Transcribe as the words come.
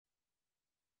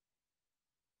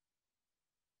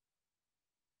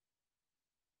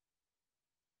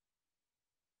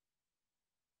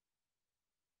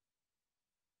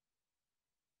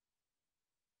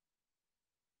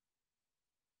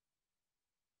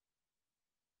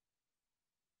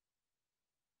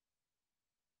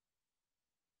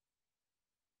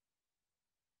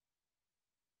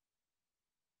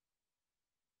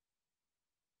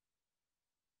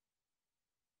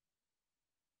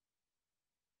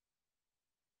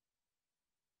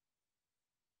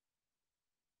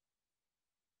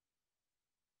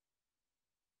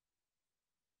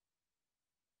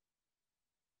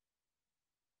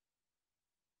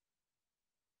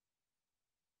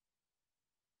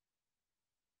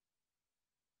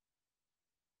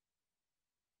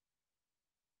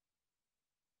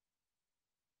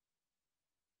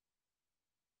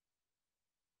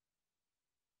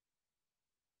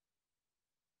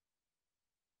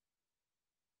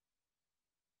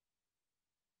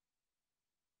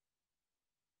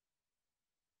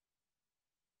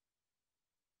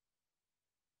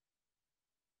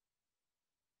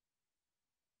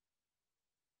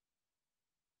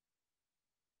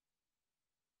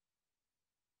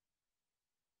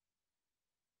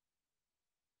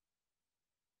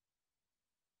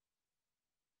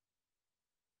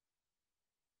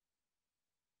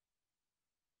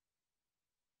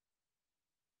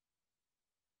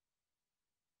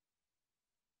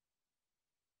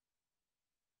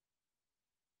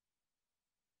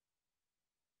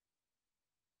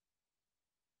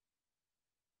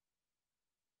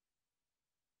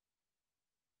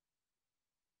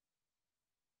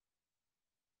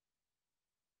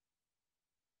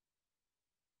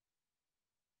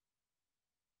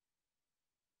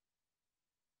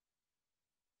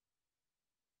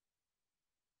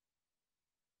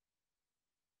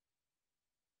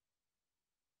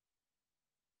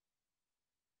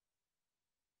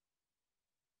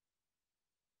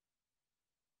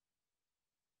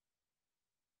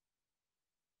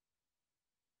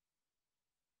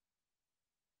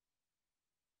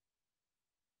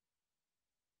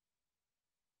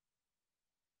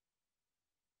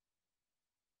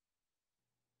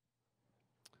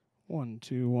1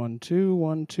 2 1 2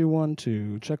 1 2 1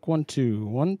 2. Check 1 2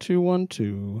 1 2 1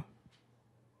 2.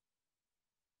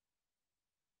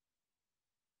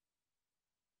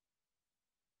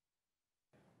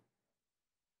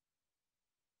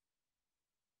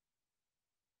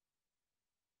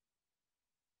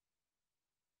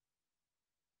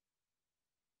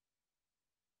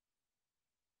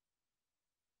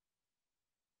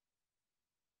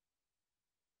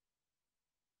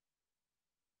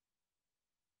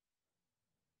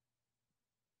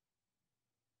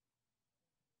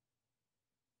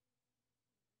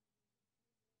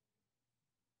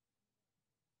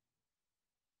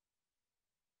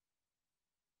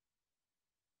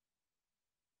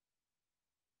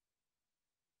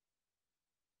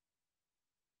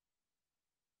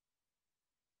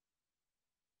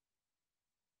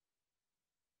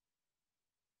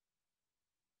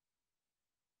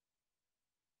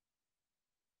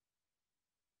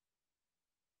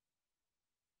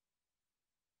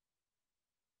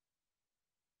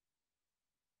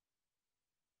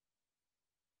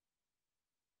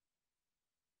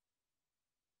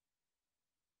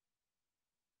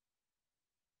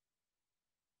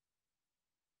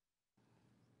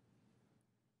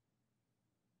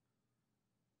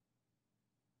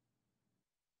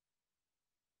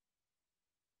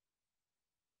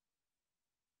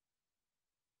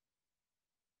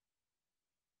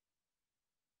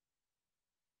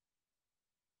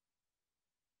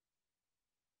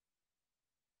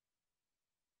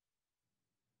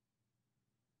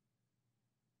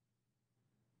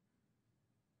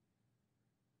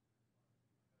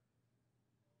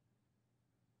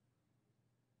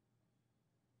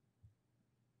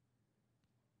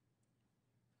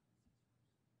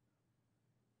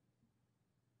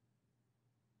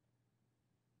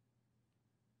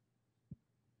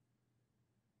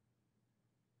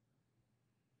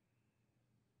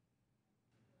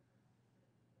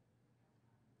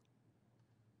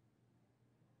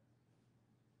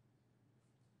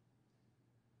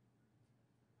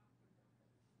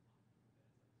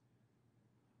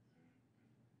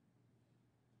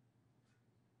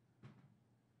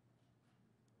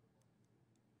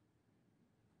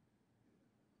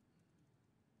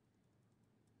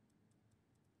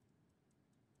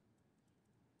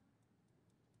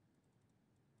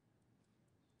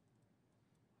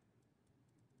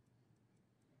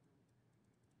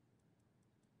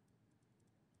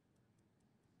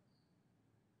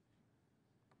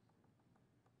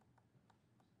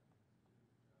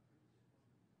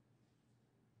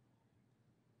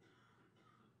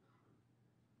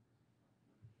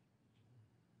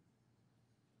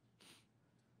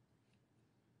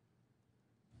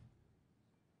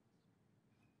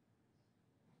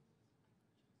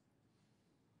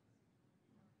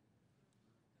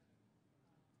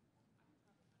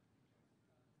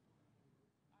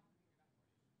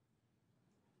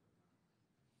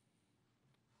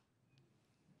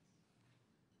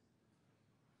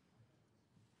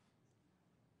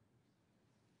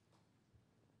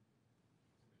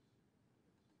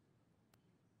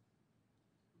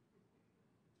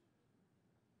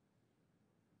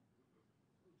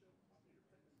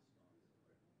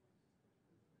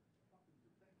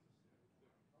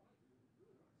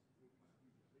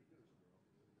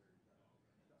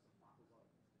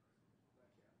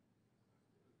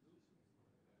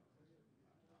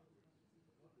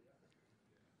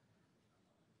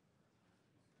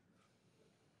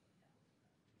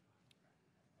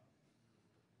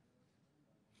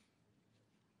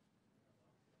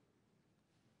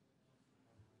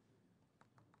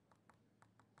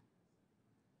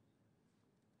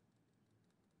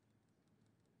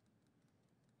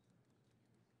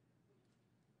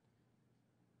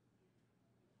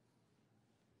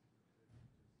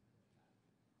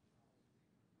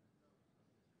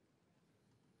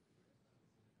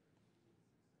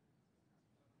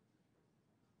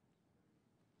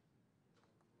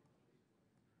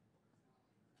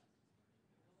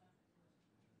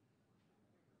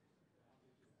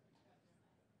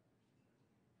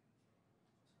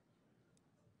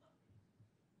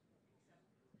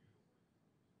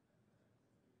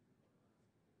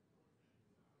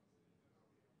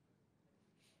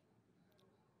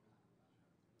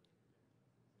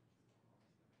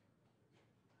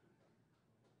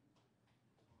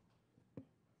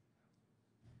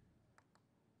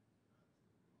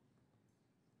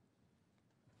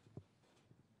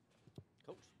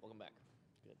 Coach, welcome back.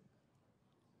 Good.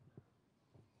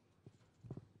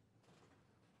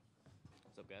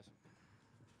 What's up, guys?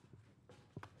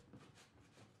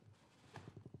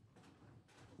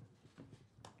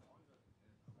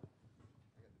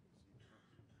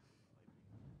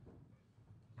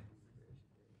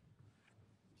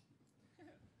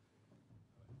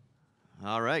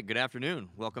 All right, good afternoon.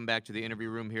 Welcome back to the interview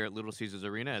room here at Little Caesars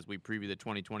Arena as we preview the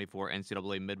 2024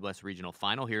 NCAA Midwest Regional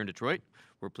Final here in Detroit.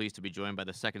 We're pleased to be joined by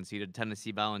the second-seeded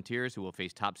Tennessee Volunteers, who will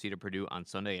face top-seeded Purdue on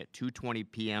Sunday at 2:20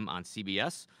 p.m. on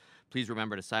CBS. Please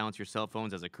remember to silence your cell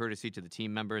phones as a courtesy to the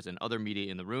team members and other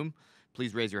media in the room.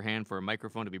 Please raise your hand for a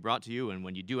microphone to be brought to you, and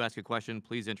when you do ask a question,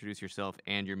 please introduce yourself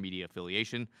and your media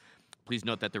affiliation. Please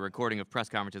note that the recording of press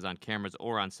conferences on cameras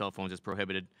or on cell phones is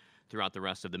prohibited throughout the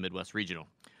rest of the Midwest Regional.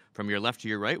 From your left to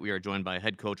your right, we are joined by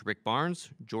head coach Rick Barnes,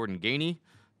 Jordan Gainey,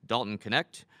 Dalton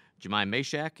Connect, Jemai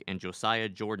Mashak, and Josiah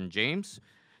Jordan James.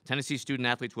 Tennessee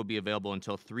student-athletes will be available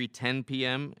until 3:10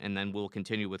 p.m., and then we'll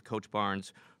continue with Coach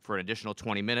Barnes for an additional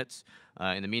 20 minutes.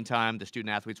 In the meantime, the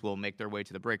student-athletes will make their way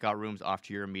to the breakout rooms off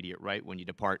to your immediate right when you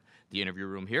depart the interview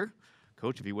room here.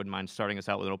 Coach, if you wouldn't mind starting us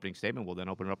out with an opening statement, we'll then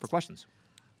open it up for questions.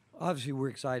 Obviously, we're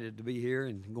excited to be here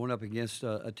and going up against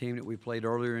a team that we played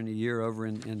earlier in the year over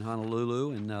in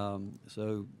Honolulu. And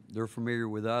so they're familiar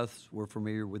with us. We're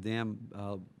familiar with them.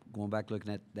 Going back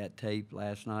looking at that tape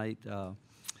last night,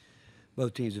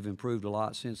 both teams have improved a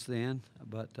lot since then.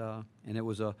 And it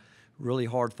was a really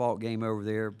hard-fought game over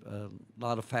there. A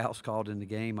lot of fouls called in the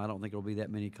game. I don't think there'll be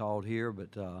that many called here.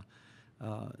 But,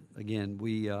 again,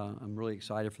 I'm really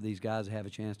excited for these guys to have a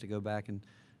chance to go back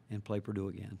and play Purdue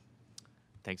again.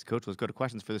 Thanks, Coach. Let's go to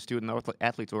questions for the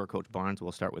student-athletes or Coach Barnes.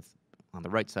 We'll start with on the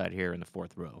right side here in the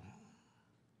fourth row.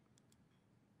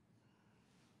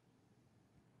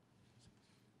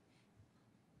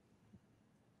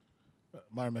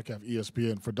 Myron Metcalf,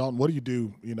 ESPN. For Dalton, what do you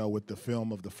do, with the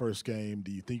film of the first game?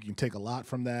 Do you think you can take a lot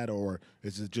from that, or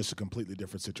is it just a completely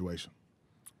different situation?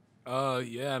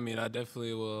 Yeah, I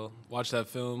definitely will watch that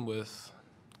film with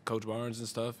Coach Barnes and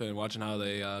stuff and watching how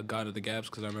they got into the gaps,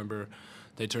 because I remember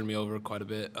they turned me over quite a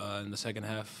bit in the second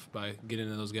half by getting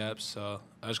in those gaps. So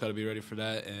I just got to be ready for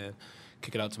that and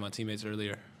kick it out to my teammates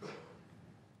earlier.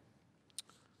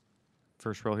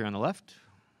 First row here on the left.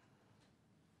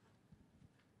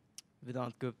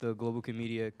 Vedant Gupta, Global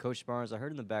Media. Coach Barnes, I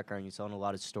heard in the background you telling a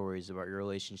lot of stories about your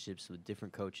relationships with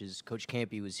different coaches. Coach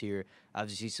Campy was here,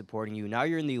 obviously supporting you. Now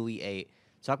you're in the Elite Eight.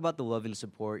 Talk about the love and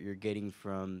support you're getting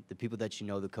from the people that you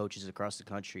know, the coaches across the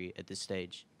country at this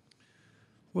stage.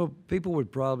 Well, people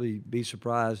would probably be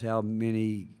surprised how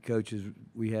many coaches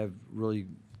we have really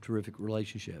terrific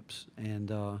relationships.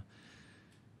 And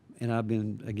I've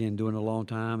been, again, doing it a long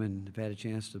time and have had a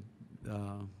chance to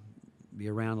be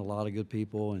around a lot of good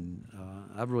people. And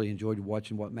I've really enjoyed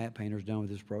watching what Matt Painter's done with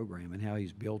this program and how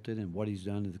he's built it and what he's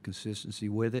done to the consistency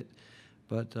with it.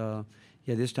 But,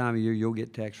 yeah, this time of year you'll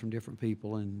get texts from different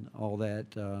people and all that,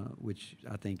 which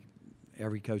I think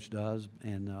every coach does.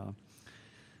 And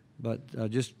But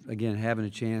just, again, having a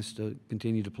chance to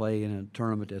continue to play in a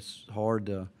tournament that's hard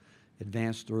to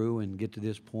advance through and get to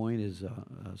this point is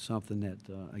something that,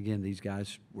 again, these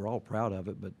guys, we're all proud of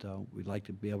it, but we'd like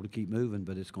to be able to keep moving,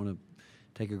 but it's going to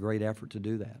take a great effort to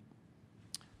do that.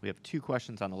 We have two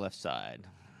questions on the left side.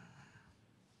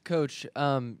 Coach,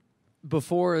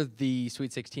 before the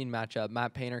Sweet 16 matchup,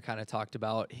 Matt Painter kind of talked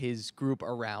about his group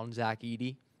around Zach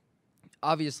Edey.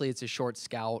 Obviously, it's a short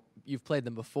scout. You've played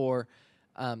them before.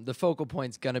 The focal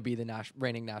point's going to be the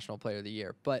reigning National Player of the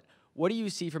Year. But what do you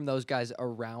see from those guys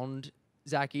around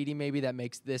Zach Edey maybe that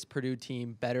makes this Purdue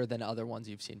team better than other ones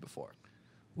you've seen before?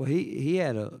 Well, he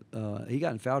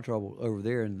got in foul trouble over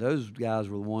there, and those guys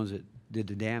were the ones that did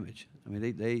the damage. I mean,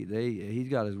 he's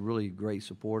got a really great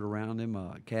support around him,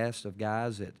 a cast of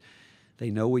guys that they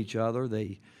know each other.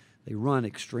 They run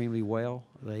extremely well.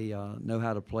 They know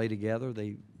how to play together.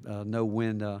 They know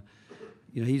when.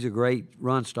 He's a great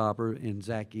run stopper in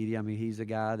Zach Edey. I mean, he's a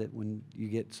guy that when you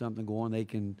get something going, they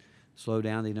can slow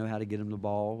down. They know how to get him the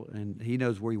ball, and he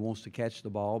knows where he wants to catch the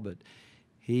ball. But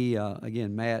he,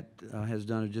 again, Matt has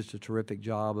done just a terrific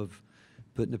job of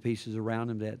putting the pieces around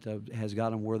him that has got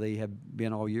them where they have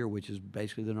been all year, which is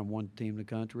basically the number one team in the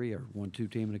country or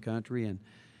 1-2 team in the country, and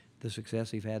the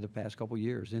success they've had the past couple of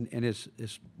years. And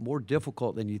it's more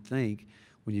difficult than you think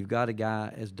when you've got a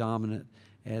guy as dominant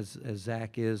as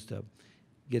Zach is to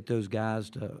get those guys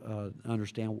to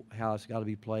understand how it's got to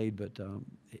be played, but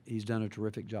he's done a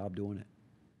terrific job doing it.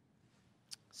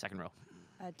 Second row.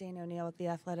 Dana O'Neill with The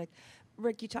Athletic.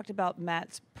 Rick, you talked about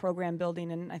Matt's program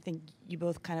building, and I think you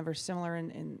both kind of are similar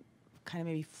in kind of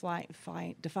maybe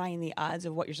defying the odds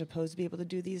of what you're supposed to be able to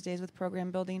do these days with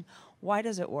program building. Why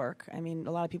does it work? I mean,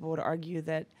 a lot of people would argue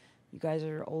that you guys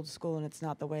are old school and it's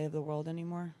not the way of the world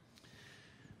anymore.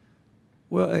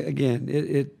 Well,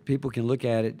 again, people can look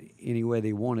at it any way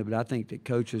they want it, but I think that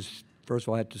coaches, first of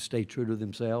all, have to stay true to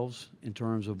themselves in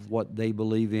terms of what they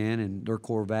believe in and their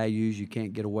core values. You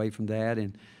can't get away from that.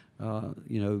 And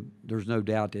There's no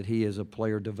doubt that he is a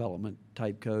player development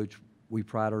type coach. We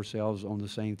pride ourselves on the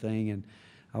same thing. And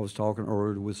I was talking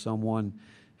earlier with someone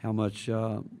how much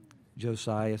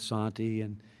Josiah, Santi,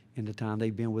 and the time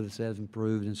they've been with us has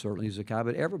improved, and certainly Zakai.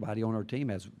 But everybody on our team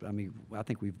has. I mean, I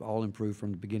think we've all improved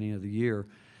from the beginning of the year.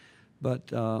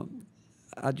 But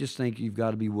I just think you've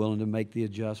got to be willing to make the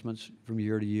adjustments from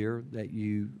year to year, that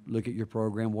you look at your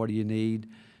program, what do you need?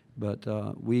 But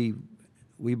we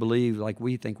believe, like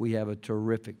we think we have a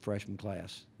terrific freshman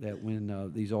class, that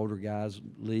when these older guys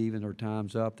leave and their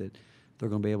time's up, that they're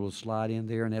going to be able to slide in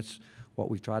there, and that's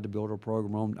what we've tried to build our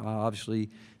program on.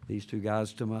 Obviously, these two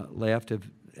guys to my left have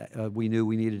we knew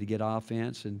we needed to get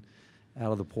offense and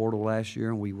out of the portal last year,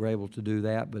 and we were able to do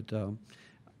that. But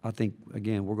I think,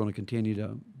 again, we're going to continue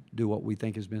to do what we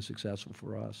think has been successful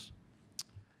for us.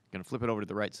 Going to flip it over to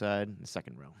the right side, the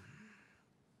second row.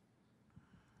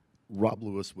 Rob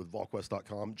Lewis with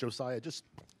VolQuest.com. Josiah, just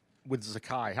with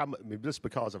Zakai, just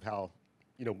because of how,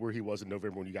 where he was in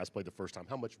November when you guys played the first time,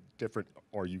 how much different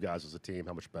are you guys as a team?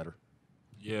 How much better?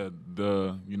 Yeah,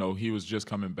 he was just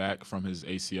coming back from his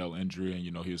ACL injury,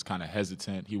 and, he was kind of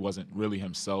hesitant. He wasn't really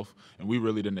himself, and we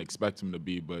really didn't expect him to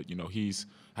be. But, he's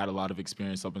had a lot of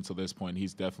experience up until this point.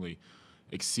 He's definitely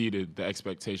exceeded the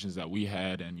expectations that we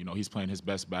had, and, he's playing his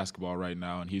best basketball right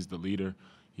now, and he's the leader.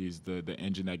 He's the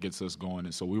engine that gets us going,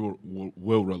 and so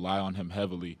we'll rely on him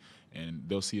heavily, and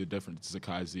they'll see a different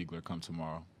Zakai Ziegler come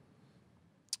tomorrow.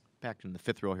 Back in the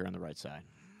fifth row here on the right side.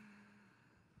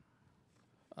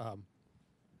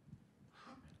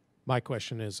 My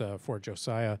question is for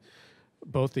Josiah.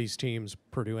 Both these teams,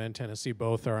 Purdue and Tennessee,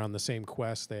 both are on the same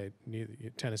quest.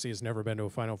 Tennessee has never been to a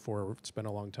Final Four. It's been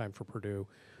a long time for Purdue.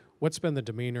 What's been the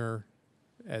demeanor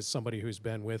as somebody who's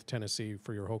been with Tennessee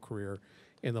for your whole career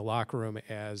in the locker room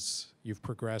as you've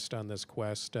progressed on this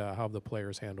quest? How have the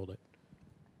players handled it?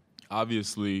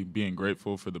 Obviously, being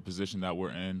grateful for the position that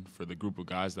we're in, for the group of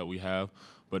guys that we have,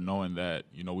 but knowing that,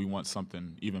 we want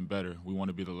something even better. We want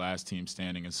to be the last team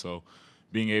standing, and so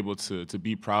being able to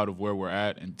be proud of where we're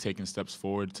at and taking steps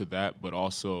forward to that, but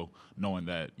also knowing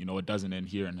that, it doesn't end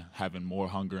here, and having more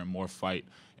hunger and more fight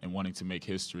and wanting to make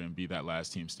history and be that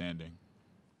last team standing.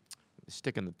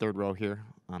 Stick in the third row here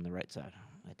on the right side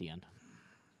at the end.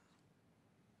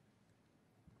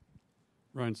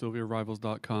 Ryan Sylvia,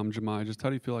 Rivals.com. Jemai, just how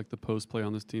do you feel like the post play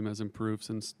on this team has improved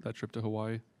since that trip to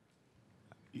Hawaii?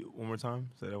 One more time?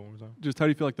 Say that one more time. Just how do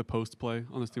you feel like the post play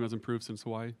on this team has improved since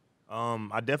Hawaii?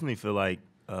 I definitely feel like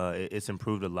it's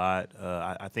improved a lot.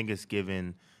 I think it's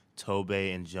given Tobe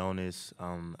and Jonas,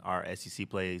 our SEC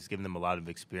players, given them a lot of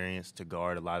experience to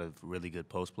guard a lot of really good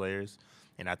post players.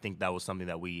 And I think that was something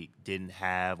that we didn't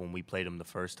have when we played them the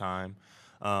first time.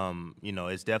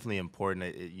 It's definitely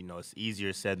important. It's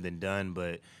easier said than done,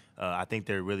 but I think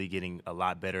they're really getting a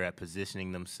lot better at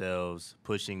positioning themselves,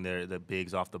 pushing the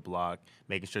bigs off the block,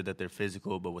 making sure that they're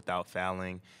physical but without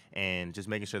fouling, and just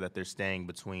making sure that they're staying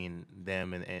between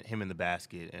them and him in the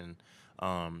basket. And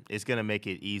it's going to make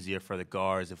it easier for the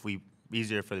guards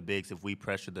easier for the bigs if we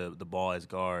pressure the ball as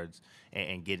guards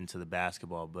and get into the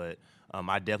basketball. But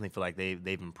I definitely feel like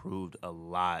they've improved a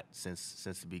lot since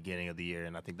the beginning of the year,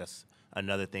 and I think that's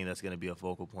another thing that's going to be a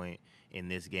focal point in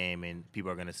this game, and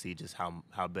people are going to see just how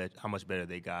much better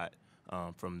they got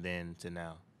from then to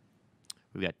now.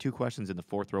 We've got two questions in the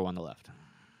fourth row on the left.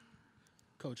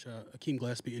 Coach, Akeem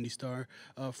Gillespie, Indy Star.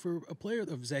 For a player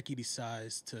of Zach Edey's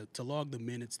size to log the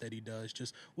minutes that he does,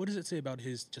 just what does it say about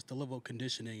just the level of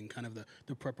conditioning and kind of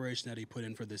the preparation that he put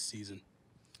in for this season?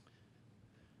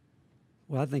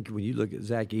 Well, I think when you look at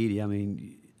Zach Edey, I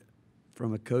mean,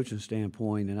 from a coaching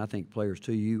standpoint, and I think players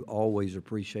too, you always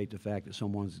appreciate the fact that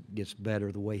someone gets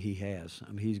better the way he has.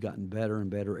 I mean, he's gotten better and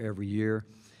better every year.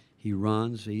 He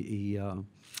runs. We'd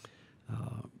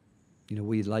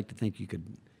like to think you could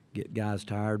get guys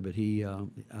tired, but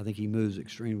I think he moves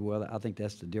extremely well. I think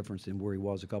that's the difference in where he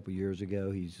was a couple years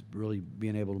ago. He's really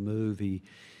being able to move.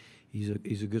 He's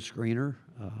a good screener,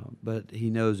 but he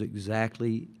knows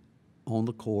exactly on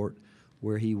the court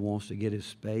where he wants to get his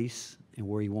space and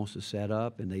where he wants to set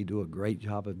up, and they do a great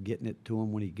job of getting it to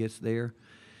him when he gets there.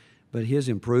 But his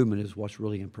improvement is what's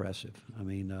really impressive. I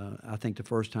mean, I think the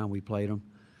first time we played him,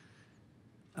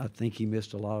 I think he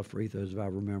missed a lot of free throws, if I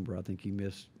remember. I think he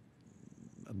missed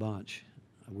a bunch.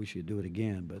 I wish he'd do it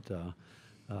again, but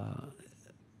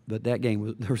that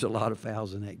game there was a lot of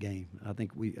fouls in that game. I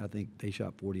think they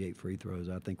shot 48 free throws.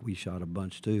 I think we shot a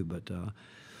bunch too, but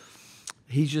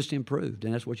he's just improved,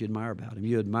 and that's what you admire about him.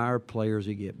 You admire players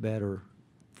that get better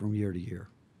from year to year.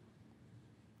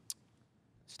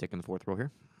 Stick in the fourth row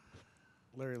here.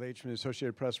 Larry Leach from the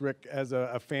Associated Press. Rick, as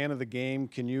a fan of the game,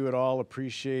 can you at all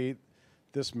appreciate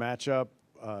this matchup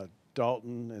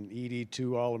Dalton and Edie,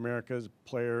 2 All-Americas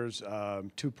players,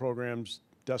 2 programs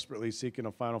desperately seeking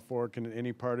a Final Four. Can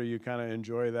any part of you kind of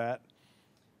enjoy that?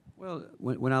 Well,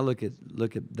 when I look at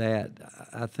that,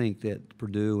 I think that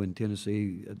Purdue and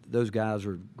Tennessee, those guys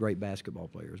are great basketball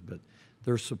players, but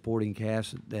their supporting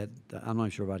cast, that I'm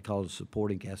not sure if I'd call it a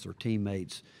supporting cast, their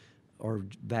teammates are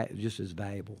just as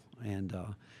valuable. And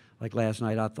like last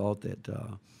night, I thought that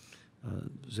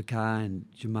Zakai and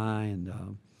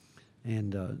Jemai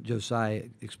and Josiah,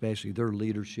 especially, their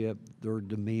leadership, their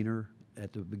demeanor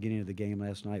at the beginning of the game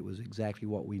last night was exactly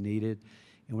what we needed.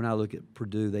 And when I look at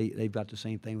Purdue, they've got the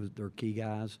same thing with their key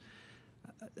guys.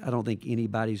 I don't think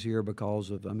anybody's here because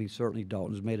of, I mean, certainly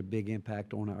Dalton's made a big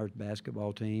impact on our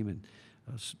basketball team. And,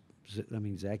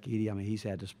 Zach Edey, he's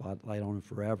had the spotlight on him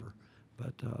forever.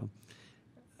 But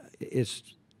it's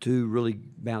 2 really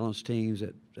balanced teams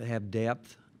that have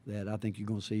depth that I think you're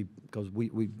going to see, because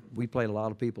we played a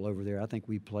lot of people over there. I think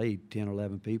we played 10 or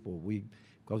 11 people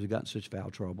because we got in such foul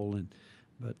trouble.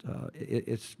 But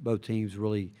it's both teams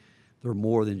really, they're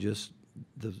more than just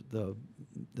the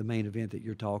main event that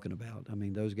you're talking about. I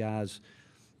mean, those guys,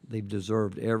 they've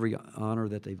deserved every honor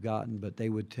that they've gotten, but they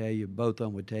would tell you, both of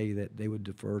them would tell you that they would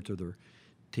defer to their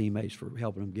teammates for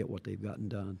helping them get what they've gotten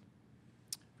done.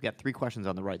 We got 3 questions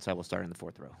on the right side. We'll start in the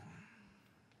 4th row.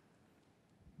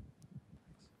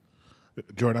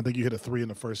 Jordan, I think you hit a 3 in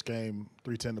the first game,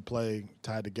 3:10 to play,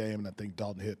 tied the game, and I think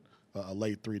Dalton hit a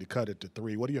late 3 to cut it to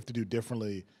 3. What do you have to do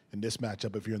differently in this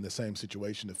matchup if you're in the same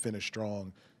situation to finish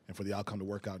strong and for the outcome to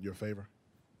work out in your favor?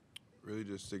 Really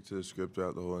just stick to the script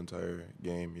throughout the whole entire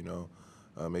game,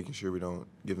 making sure we don't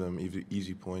give them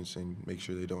easy points and make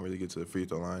sure they don't really get to the free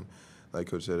throw line. Like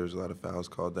Coach said, there's a lot of fouls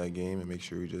called that game, and make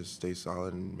sure we just stay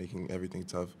solid and making everything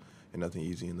tough and nothing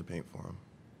easy in the paint for them.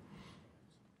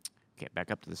 Okay,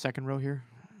 back up to the 2nd row here.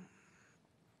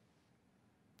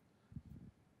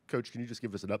 Coach, can you just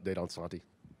give us an update on Santi?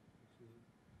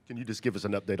 Can you just give us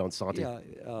an update on Santi?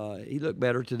 Yeah, he looked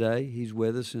better today. He's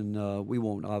with us, and we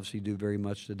won't obviously do very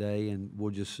much today, and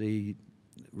we'll just see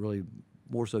really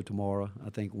more so tomorrow, I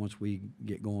think, once we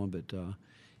get going. But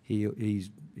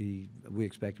we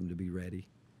expect him to be ready.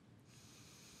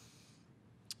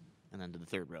 And then to the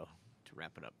 3rd row to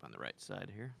wrap it up on the right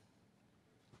side here.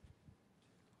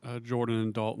 Jordan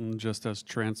and Dalton, just as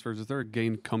transfers, is there a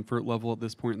gained comfort level at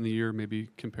this point in the year, maybe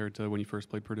compared to when you first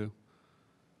played Purdue?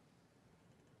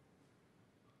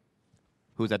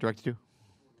 Who was that directed to?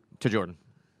 To Jordan.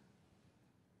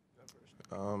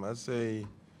 I'd say,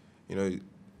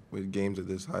 with games at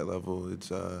this high level,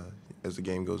 it's as the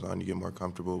game goes on, you get more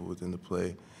comfortable within the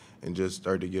play and just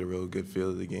start to get a real good feel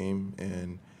of the game.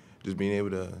 And just being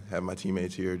able to have my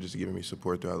teammates here just giving me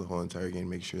support throughout the whole entire game,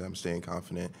 make sure that I'm staying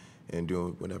confident and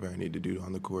doing whatever I need to do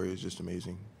on the court is just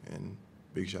amazing. And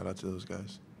big shout out to those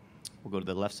guys. We'll go to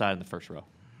the left side in the 1st row.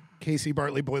 Casey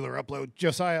Bartley, Boiler Upload.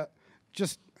 Josiah,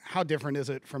 just how different is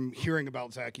it from hearing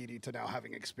about Zach Edey to now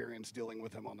having experience dealing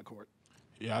with him on the court?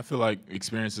 Yeah, I feel like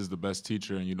experience is the best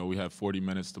teacher, and we have 40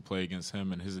 minutes to play against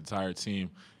him and his entire team,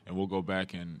 and we'll go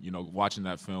back and watching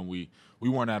that film, we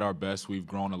weren't at our best. We've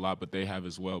grown a lot, but they have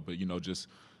as well. But just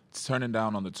turning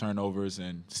down on the turnovers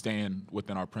and staying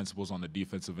within our principles on the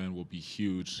defensive end will be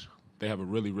huge. They have a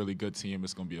really, really good team.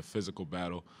 It's going to be a physical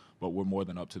battle, but we're more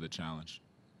than up to the challenge.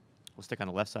 We'll stick on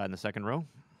the left side in the 2nd row.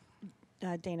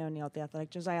 Dana O'Neill at The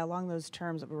Athletic. Josiah, along those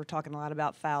terms, we were talking a lot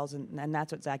about fouls, and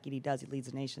that's what Zach Edey does. He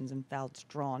leads the nations in fouls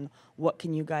drawn. What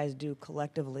can you guys do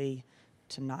collectively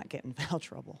to not get in foul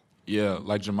trouble? Yeah,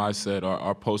 like Jemai said,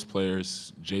 our post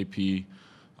players, JP,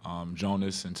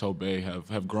 Jonas, and Tobey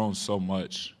have grown so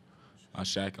much.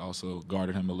 Shaq also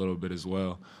guarded him a little bit as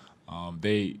well.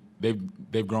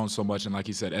 They've grown so much, and like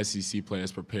he said, SEC play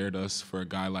has prepared us for a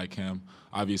guy like him.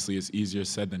 Obviously, it's easier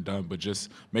said than done, but just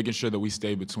making sure that we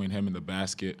stay between him and the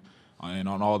basket and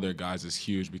on all their guys is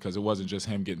huge, because it wasn't just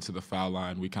him getting to the foul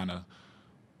line. We kind of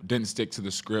didn't stick to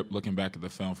the script looking back at the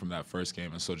film from that first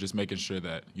game, and so just making sure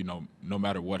that no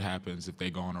matter what happens, if they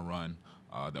go on a run,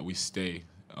 that we stay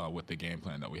with the game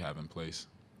plan that we have in place.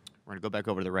 We're going to go back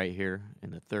over to the right here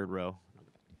in the 3rd row.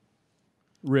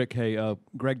 Rick, hey,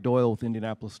 Greg Doyle with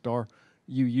Indianapolis Star.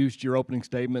 You used your opening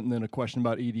statement and then a question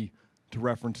about Edey to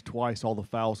reference twice all the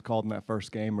fouls called in that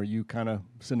first game. Are you kind of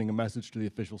sending a message to the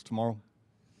officials tomorrow?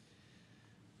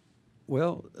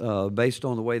 Well, based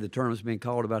on the way the tournament's being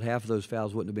called, about half of those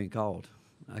fouls wouldn't have been called.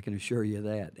 I can assure you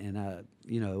that. And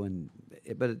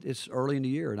but it's early in the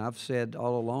year, and I've said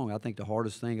all along, I think the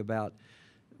hardest thing about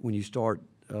when you start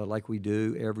like we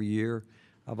do every year,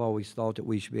 I've always thought that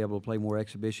we should be able to play more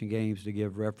exhibition games to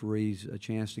give referees a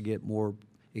chance to get more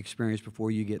experience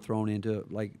before you get thrown into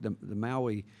like the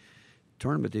Maui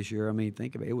tournament this year. I mean,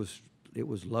 think of it. It was it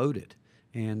was loaded,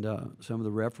 and some of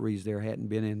the referees there hadn't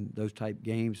been in those type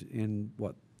games in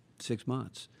 6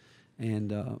 months,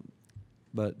 and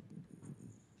but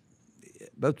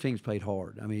both teams played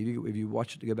hard. I mean, if you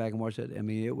watch it, to go back and watch that, I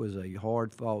mean, it was a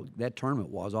hard fought. That tournament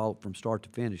was all from start to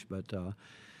finish, but.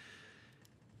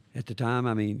 At the time,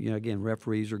 I mean, again,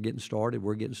 referees are getting started.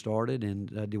 We're getting started. And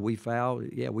did we foul?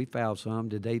 Yeah, we fouled some.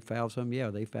 Did they foul some? Yeah,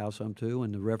 they fouled some too.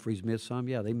 And the referees missed some?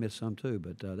 Yeah, they missed some too.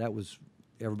 But that was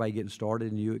everybody getting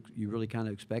started, and you really kind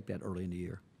of expect that early in the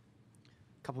year.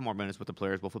 A couple more minutes with the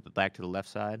players. We'll flip it back to the left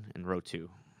side in row 2.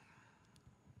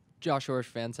 Josh Orsh,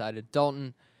 fan-sided.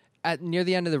 Dalton, at near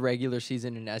the end of the regular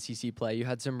season in SEC play, you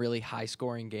had some really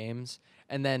high-scoring games.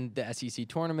 And then the SEC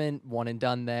tournament, one and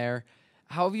done there.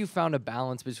 How have you found a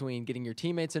balance between getting your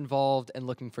teammates involved and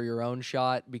looking for your own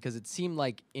shot? Because it seemed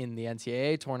like in the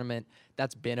NCAA tournament,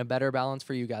 that's been a better balance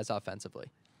for you guys offensively.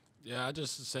 Yeah, I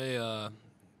just say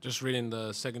just reading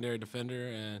the secondary defender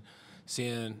and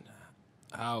seeing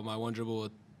how my one dribble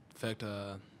would affect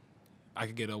I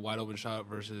could get a wide open shot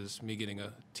versus me getting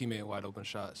a teammate wide open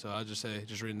shot. So I just say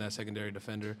just reading that secondary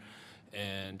defender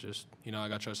and just, I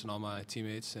got trust in all my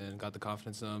teammates and got the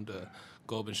confidence in them to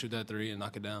go up and shoot that 3 and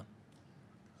knock it down.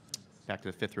 Back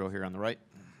to the 5th row here on the right.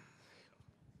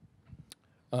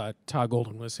 Todd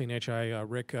Golden with CNHI.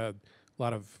 Rick, a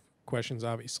lot of questions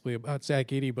obviously about Zach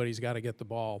Edey, but he's got to get the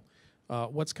ball.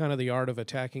 What's kind of the art of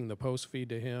attacking the post feed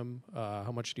to him?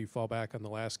 How much do you fall back on the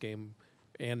last game,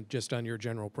 and just on your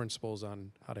general principles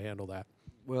on how to handle that?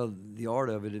 Well, the art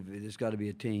of it's got to be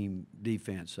a team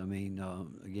defense. I mean,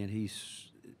 again,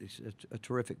 he's a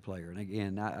terrific player, and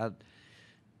again, I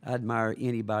admire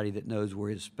anybody that knows where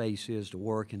his space is to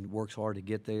work and works hard to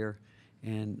get there.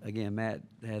 And again, Matt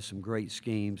has some great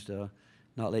schemes to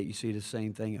not let you see the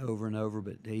same thing over and over,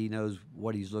 but he knows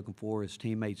what he's looking for. His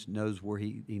teammates knows where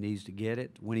he needs to get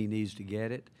it, when he needs to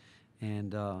get it.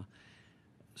 And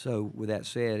so with that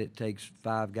said, it takes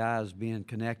 5 guys being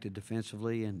connected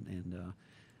defensively. And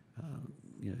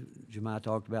Jemai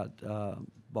talked about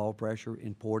ball pressure,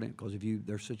 important, because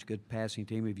they're such a good passing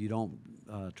team. If you don't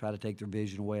try to take their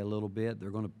vision away a little bit, they're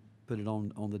going to put it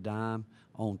on the dime,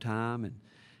 on time,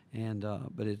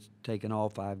 but it's taking all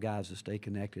 5 guys to stay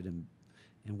connected and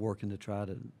working to try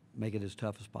to make it as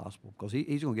tough as possible, because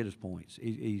he's going to get his points.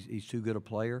 He's too good a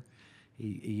player.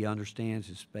 He understands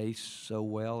his space so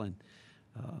well, and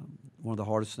one of the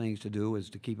hardest things to do is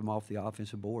to keep him off the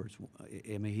offensive boards.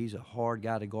 I mean, he's a hard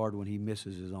guy to guard when he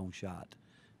misses his own shot,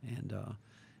 and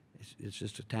it's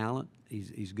just a talent.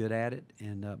 He's good at it,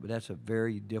 but that's a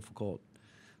very difficult.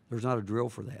 There's not a drill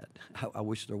for that. I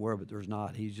wish there were, but there's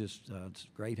not. He's just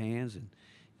great hands, and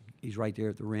he's right there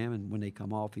at the rim. And when they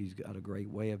come off, he's got a great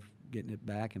way of getting it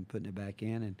back and putting it back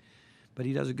in. But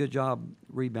he does a good job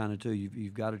rebounding too.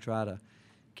 You've got to try to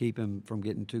keep him from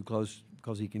getting too close,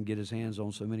 because he can get his hands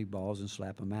on so many balls and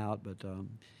slap them out. But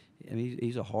I mean,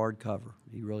 he's a hard cover.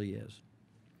 He really is.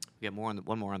 We got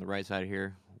one more on the right side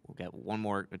here. We'll get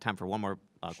time for one more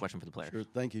question for the players. Sure,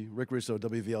 thank you. Rick Russo,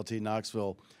 WVLT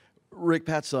Knoxville. Rick,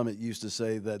 Pat Summitt used to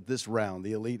say that this round,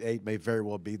 the Elite Eight, may very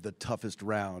well be the toughest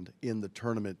round in the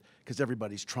tournament because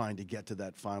everybody's trying to get to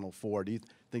that Final Four. Do you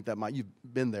think that you've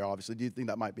been there, obviously, do you think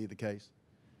that might be the case?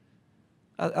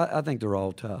 I think they're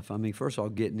all tough. I mean, first of all,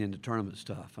 getting into tournaments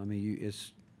tough. I mean,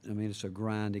 it's a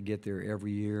grind to get there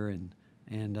every year,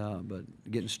 but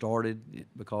getting started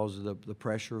because of the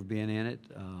pressure of being in it,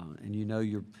 and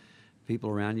your people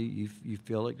around you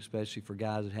feel it, especially for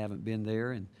guys that haven't been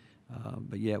there.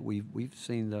 But yet we've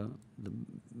seen the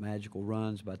magical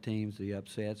runs by teams, the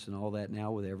upsets and all that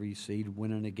now, with every seed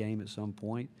winning a game at some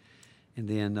point, and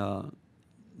then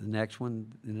the next one.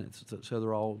 So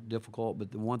they're all difficult.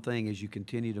 But the one thing is, you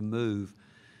continue to move.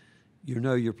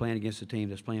 You're playing against a team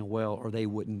that's playing well, or they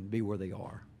wouldn't be where they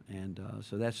are. And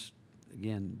so that's,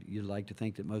 again, you'd like to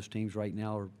think that most teams right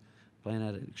now are playing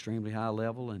at an extremely high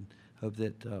level, and hope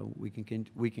that we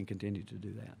can continue to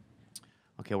do that.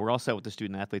 Okay, we're all set with the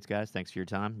student athletes, guys. Thanks for your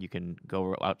time. You can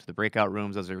go out to the breakout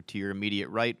rooms. Those are to your immediate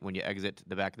right when you exit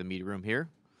the back of the media room here.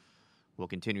 We'll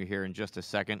continue here in just a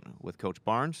second with Coach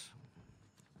Barnes.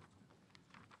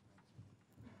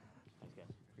 Thanks, guys.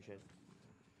 Appreciate it.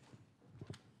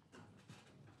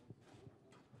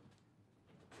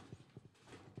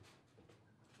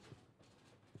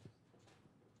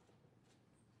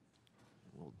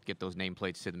 We'll get those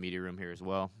nameplates to the media room here as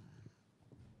well.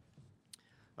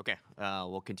 Okay,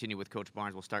 we'll continue with Coach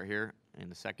Barnes. We'll start here in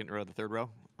the second row, the third row,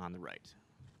 on the right.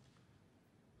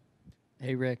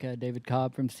 Hey, Rick. David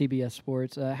Cobb from CBS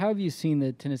Sports. How have you seen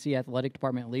the Tennessee Athletic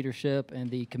Department leadership and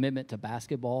the commitment to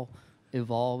basketball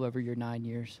evolve over your 9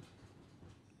 years?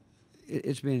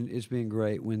 It's been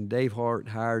great. When Dave Hart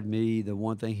hired me, the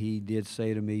one thing he did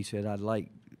say to me, he said, "I'd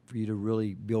like for you to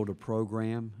really build a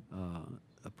program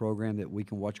that we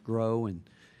can watch grow." And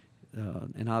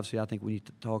obviously, I think when you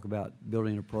talk about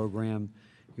building a program,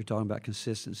 you're talking about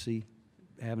consistency,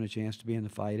 having a chance to be in the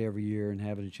fight every year, and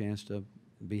having a chance to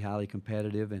be highly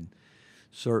competitive. And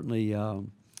certainly in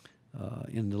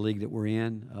the league that we're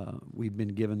in, we've been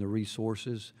given the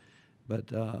resources,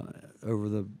 but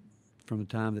from the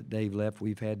time that Dave left,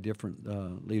 we've had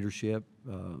different leadership,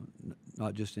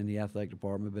 not just in the athletic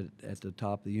department, but at the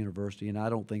top of the university. And I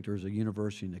don't think there's a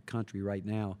university in the country right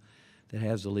now that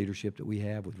has the leadership that we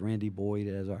have, with Randy Boyd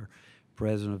as our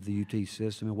president of the UT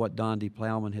system. And what Don D.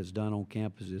 Plowman has done on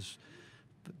campus is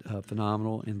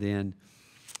phenomenal. And then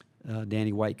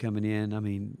Danny White coming in, I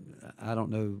mean, I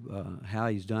don't know how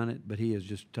he's done it, but he has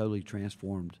just totally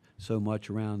transformed so much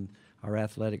around our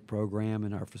athletic program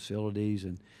and our facilities.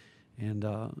 And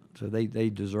so they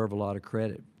deserve a lot of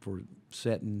credit for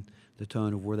setting the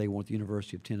tone of where they want the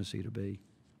University of Tennessee to be.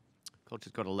 Coach,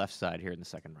 let's go to the left side here in the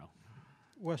second row.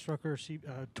 Wes Rucker,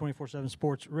 24/7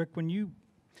 Sports. Rick, when you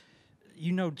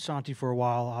know Santi for a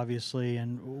while, obviously,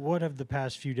 and what have the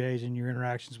past few days in your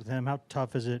interactions with him, how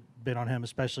tough has it been on him,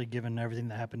 especially given everything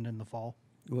that happened in the fall?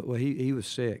 Well, he was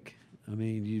sick. I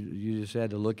mean, you just had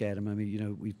to look at him. I mean, you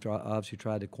know, we obviously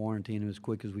tried to quarantine him as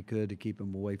quick as we could to keep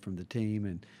him away from the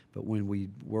team. But when we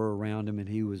were around him and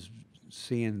he was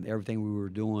seeing everything we were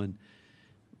doing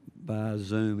by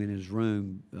Zoom in his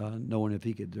room, knowing if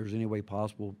there's any way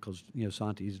possible, because, you know,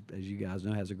 Santi, as you guys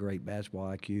know, has a great basketball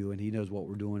IQ, and he knows what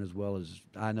we're doing as well as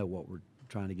I know what we're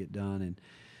trying to get done.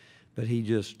 But he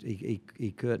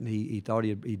couldn't. He thought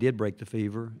he did break the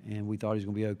fever, and we thought he was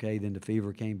going to be okay. Then the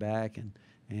fever came back,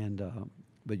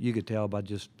 but you could tell by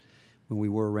just when we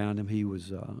were around him, he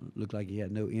was looked like he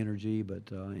had no energy.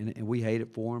 But and we hate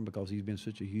it for him because he's been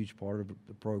such a huge part of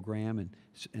the program,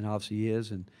 and obviously he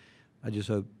is. And I just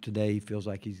hope today he feels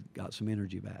like he's got some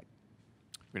energy back.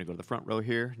 We're going to go to the front row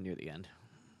here near the end.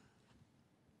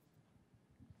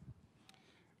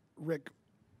 Rick,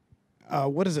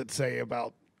 what does it say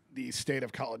about the state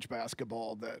of college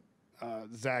basketball that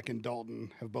Zach and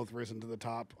Dalton have both risen to the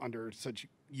top under such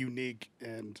unique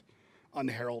and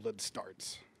unheralded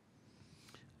starts?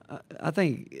 I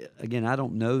think, again, I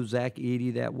don't know Zach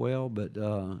Edey that well, but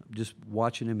just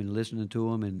watching him and listening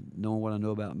to him and knowing what I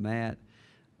know about Matt,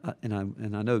 and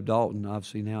I know Dalton,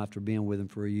 obviously, now after being with him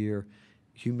for a year,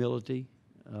 humility,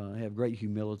 have great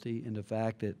humility, and the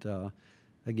fact that,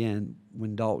 again,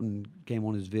 when Dalton came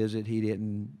on his visit, he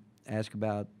didn't ask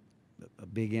about a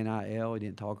big NIL. He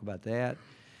didn't talk about that.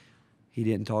 He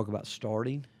didn't talk about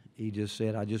starting. He just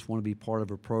said, I just want to be part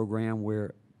of a program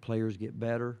where players get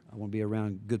better. I want to be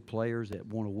around good players that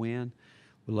want to win.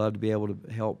 We'd love to be able to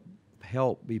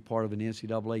help be part of an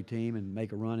NCAA team and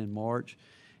make a run in March.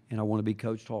 And I want to be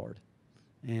coached hard.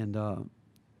 And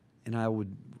I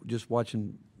would, just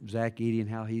watching Zach Edey and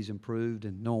how he's improved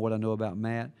and knowing what I know about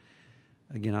Matt,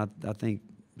 again, I think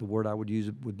the word I would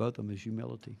use with both of them is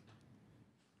humility.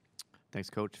 Thanks,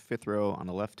 Coach. Fifth row on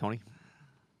the left, Tony.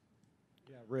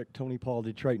 Yeah, Rick, Tony Paul,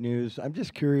 Detroit News. I'm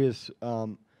just curious,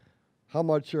 how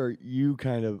much are you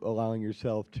kind of allowing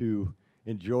yourself to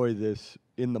enjoy this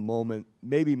in the moment,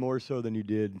 maybe more so than you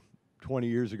did 20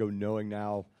 years ago, knowing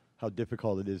now how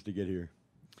difficult it is to get here?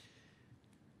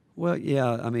 Well,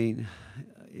 yeah, I mean,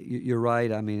 you're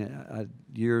right. I mean,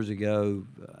 years ago,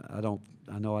 I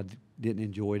know I didn't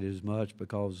enjoy it as much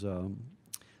because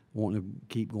wanting to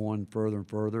keep going further and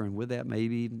further, and with that,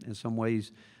 maybe in some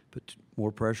ways put more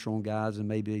pressure on guys than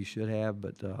maybe they should have.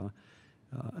 But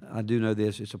I do know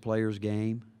this: it's a player's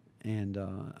game, and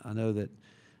I know that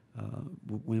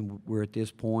when we're at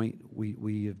this point,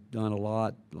 we have done a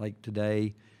lot. Like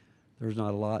today, there's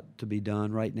not a lot to be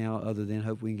done right now, other than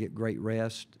hope we can get great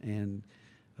rest. And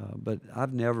but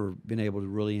I've never been able to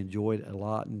really enjoy it a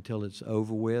lot until it's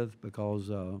over with, because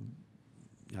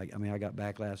I mean, I got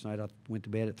back last night. I went to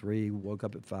bed at 3, woke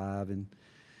up at 5,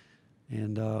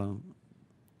 and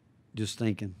just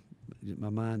thinking, my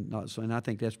mind not so. And I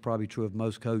think that's probably true of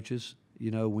most coaches.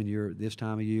 You know, when you're this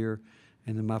time of year,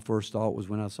 and then my first thought was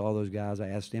when I saw those guys, I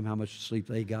asked them how much sleep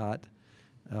they got,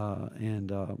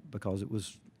 because it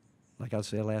was, like I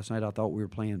said last night, I thought we were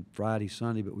playing Friday,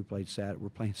 Sunday, but we're playing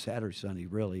Saturday, Sunday,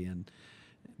 really,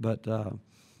 but.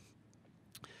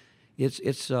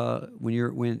 It's when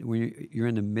you're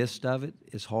in the midst of it,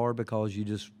 it's hard because you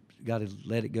just got to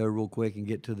let it go real quick and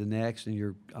get to the next, and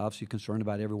you're obviously concerned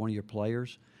about every one of your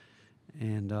players,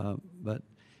 and but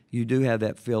you do have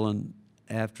that feeling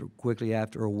quickly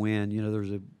after a win. You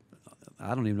know,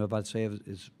 I don't even know if I'd say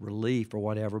it's relief or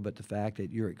whatever, but the fact that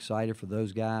you're excited for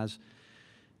those guys,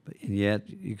 and yet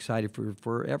you're excited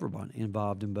for everyone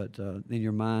involved in. But then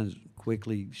your mind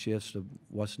quickly shifts to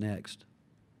what's next.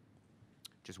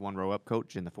 Just one row up,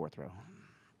 Coach, in the fourth row.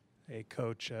 Hey,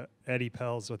 Coach, Eddie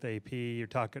Pels with AP. You're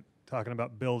talking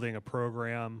about building a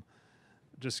program.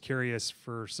 Just curious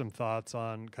for some thoughts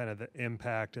on kind of the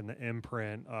impact and the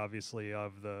imprint, obviously,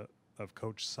 of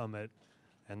Coach Summit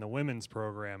and the women's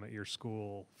program at your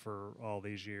school for all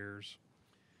these years.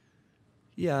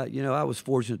 Yeah, I was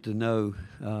fortunate to know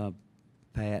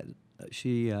Pat.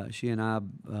 She and I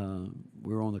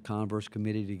we were on the Converse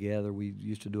committee together. We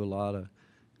used to do a lot of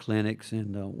clinics,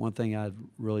 and one thing I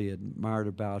really admired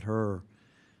about her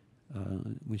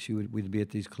when we'd be at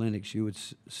these clinics, she would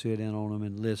sit in on them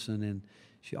and listen, and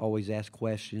she always asked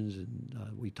questions, and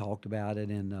we talked about it,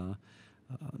 and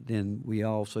then we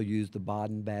also used the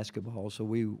Baden basketball, so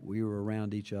we were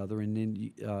around each other, and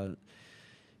then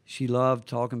she loved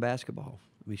talking basketball.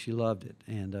 I mean, she loved it,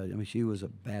 and she was a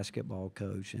basketball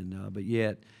coach, and but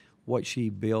yet what she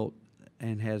built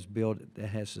and has built that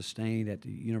has sustained at the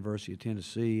University of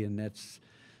Tennessee, and that's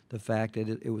the fact that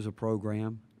it was a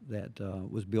program that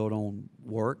was built on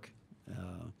work.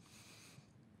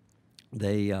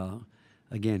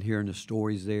 Again, hearing the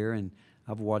stories there, and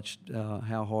I've watched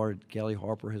how hard Kelly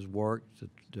Harper has worked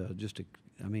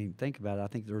think about it. I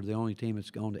think they're the only team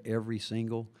that's gone to every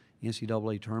single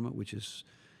NCAA tournament, which is,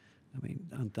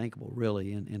 unthinkable,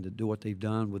 really, and to do what they've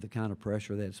done with the kind of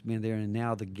pressure that's been there, and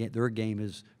now their game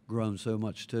has grown so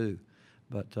much too.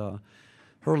 But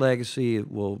her legacy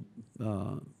will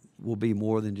be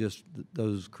more than just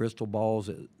those crystal balls.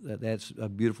 That's a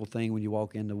beautiful thing when you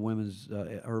walk into women's.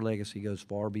 Her legacy goes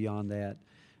far beyond that,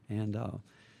 and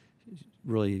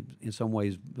really, in some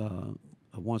ways,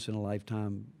 a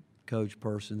once-in-a-lifetime coach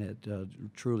person that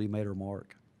truly made her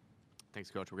mark. Thanks,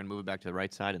 Coach. We're going to move it back to the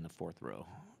right side in the fourth row,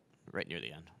 right near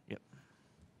the end. Yep.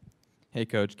 Hey,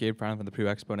 Coach. Gabe Brown from the Purdue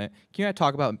Exponent. Can you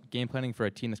talk about game planning for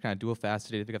a team that's kind of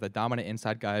dual-faceted? They got the dominant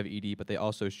inside guy of Edey, but they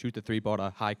also shoot the three ball at a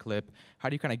high clip. How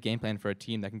do you kind of game plan for a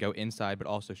team that can go inside but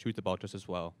also shoot the ball just as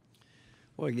well?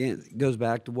 Well, again, it goes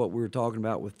back to what we were talking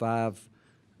about with five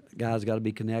guys got to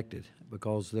be connected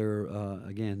because they're,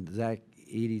 again, Zach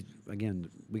Edey, again,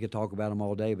 we could talk about them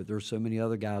all day, but there's so many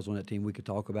other guys on that team we could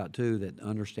talk about too that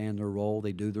understand their role,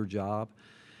 they do their job,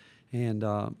 and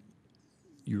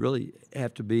you really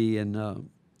have to be in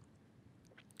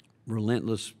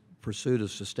relentless pursuit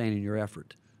of sustaining your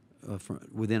effort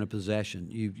within a possession.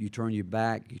 You turn your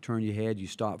back, you turn your head, you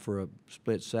stop for a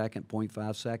split second,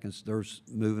 0.5 seconds. They're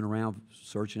moving around,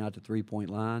 searching out the three-point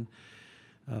line,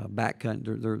 back cutting.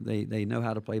 They know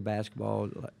how to play basketball.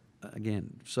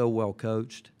 Again, so well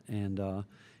coached, and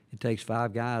it takes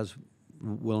five guys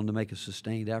willing to make a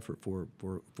sustained effort for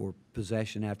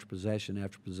possession after possession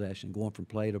after possession, going from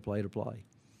play to play to play.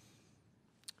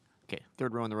 Okay,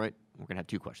 third row on the right. We're going to have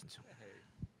two questions.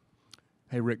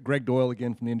 Hey, Rick. Greg Doyle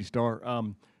again from the Indy Star.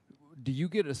 Do you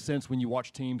get a sense when you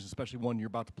watch teams, especially one you're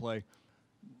about to play,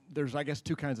 there's, I guess,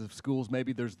 two kinds of schools.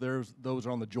 Maybe there's those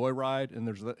are on the joyride, and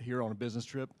there's here on a business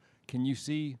trip. Can you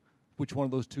see which one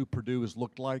of those two Purdue has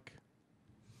looked like?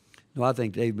 No, I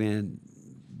think they've been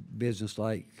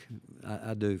business-like.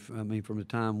 I do. I mean, from the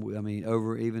time,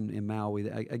 over even in Maui.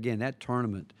 Again, that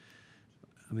tournament,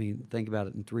 think about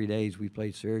it. In 3 days, we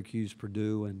played Syracuse,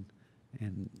 Purdue,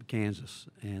 and Kansas.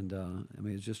 And,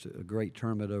 it's just a great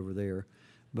tournament over there.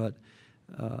 But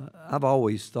I've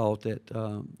always thought that,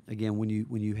 again, when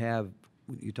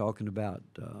you're talking about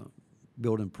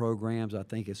building programs, I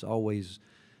think it's always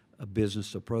a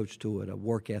business approach to it, a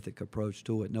work ethic approach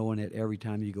to it, knowing that every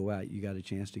time you go out, you got a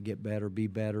chance to get better, be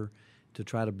better, to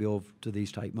try to build to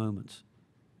these type moments.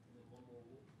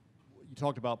 You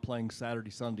talked about playing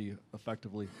Saturday, Sunday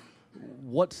effectively.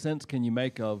 What sense can you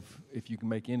make of, if you can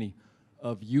make any,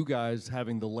 of you guys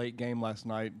having the late game last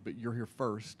night, but you're here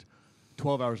first,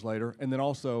 12 hours later, and then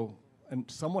also, and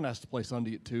someone has to play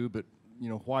Sunday at 2, but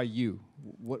why you?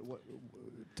 What?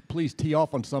 Please tee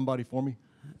off on somebody for me.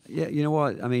 Yeah, you know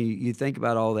what? You think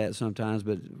about all that sometimes,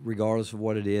 but regardless of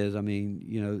what it is,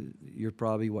 you're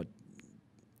probably what.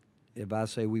 If I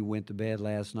say we went to bed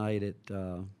last night at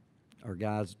our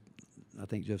guys, I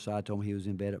think Josiah told me he was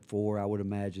in bed at 4. I would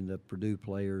imagine the Purdue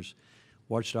players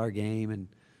watched our game and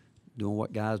doing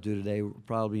what guys do today. We're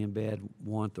probably in bed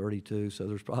 1:32, so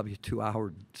there's probably a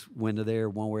 2-hour window there,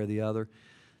 one way or the other.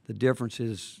 The difference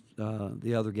is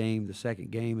the other game, the second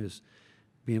game, is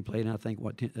being played in, I think,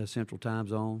 Central Time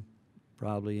Zone,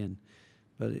 probably,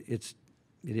 but it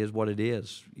is what it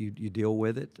is. You deal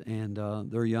with it, and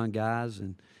they're young guys,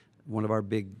 and one of our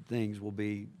big things will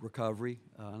be recovery,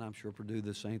 and I'm sure Purdue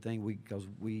the same thing because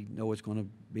we know it's going to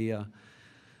be a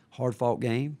hard-fought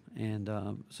game, and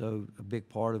so a big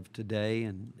part of today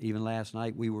and even last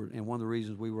night and one of the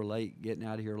reasons we were late getting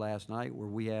out of here last night were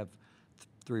we have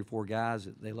 3 or 4 guys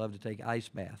that they love to take ice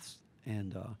baths,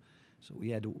 and so we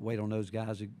had to wait on those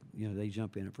guys. They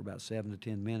jump in it for about 7 to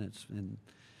 10 minutes, and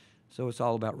so it's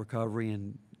all about recovery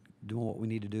and doing what we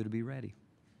need to do to be ready.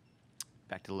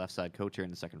 Back to the left side, coach here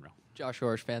in the second row. Josh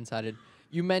Horsch, fan-sided.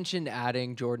 You mentioned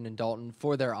adding Jordan and Dalton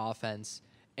for their offense,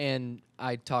 and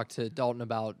I talked to Dalton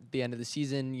about the end of the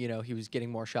season. He was getting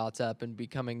more shots up and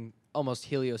becoming almost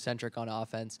heliocentric on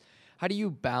offense. How do you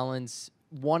balance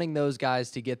wanting those guys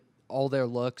to get all their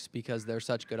looks because they're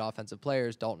such good offensive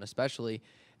players, Dalton especially,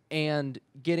 and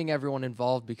getting everyone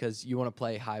involved because you want to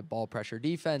play high ball pressure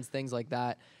defense, things like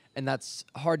that? And that's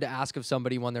hard to ask of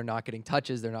somebody when they're not getting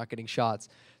touches, they're not getting shots.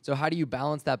 So how do you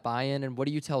balance that buy-in, and what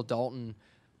do you tell Dalton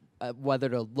whether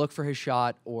to look for his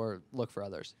shot or look for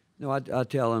others? No, I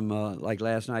tell him, like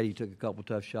last night he took a couple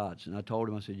tough shots, and I told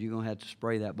him, I said, you're going to have to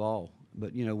spray that ball.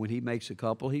 But, when he makes a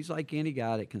couple, he's like any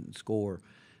guy that can score.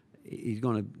 He's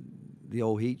going to the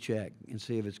old heat check and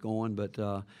see if it's going. But,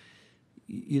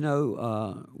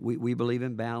 we believe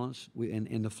in balance.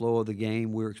 In the flow of the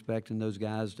game, we're expecting those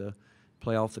guys to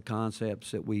play off the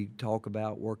concepts that we talk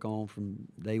about, work on from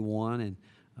day one. And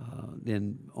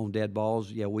then on dead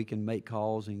balls, we can make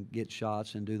calls and get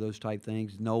shots and do those type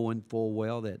things, knowing full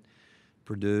well that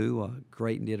Purdue,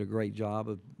 Creighton did a great job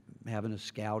of having us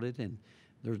scouted, and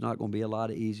there's not going to be a lot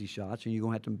of easy shots, and you're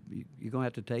going to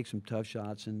have to take some tough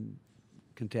shots and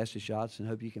contested shots and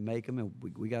hope you can make them. And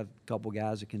we got a couple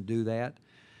guys that can do that,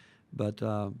 but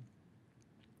Dalton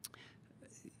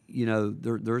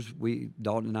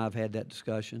and I have had that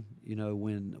discussion.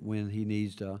 When he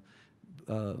needs to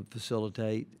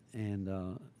facilitate,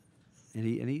 and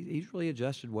he's really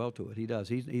adjusted well to it. He does.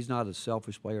 He's not a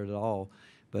selfish player at all,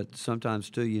 but sometimes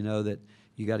too, that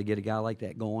you got to get a guy like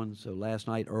that going. So last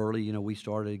night early, we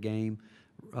started a game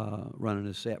running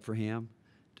a set for him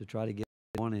to try to get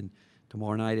going, and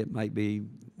tomorrow night we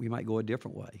might go a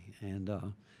different way. And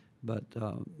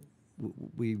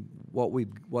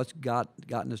what's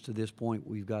gotten us to this point,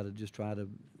 we've got to just try to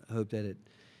hope that it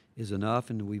is enough,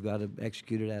 and we've got to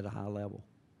execute it at a high level.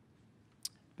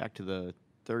 Back to the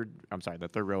third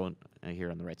row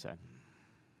here on the right side.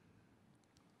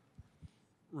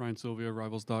 Ryan Sylvia,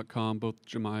 Rivals.com. Both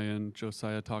Jemiah and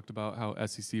Josiah talked about how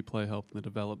SEC play helped in the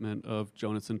development of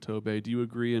Jonas and Tobey. Do you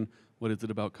agree, and what is it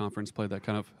about conference play that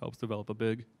kind of helps develop a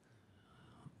big?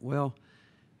 Well,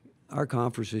 our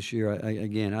conference this year,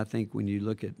 I think when you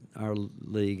look at our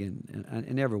league,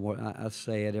 and everyone, I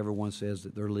say it, everyone says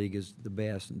that their league is the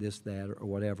best and this, that, or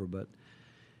whatever, but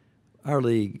our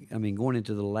league, going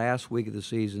into the last week of the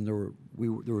season, there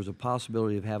was a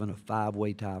possibility of having a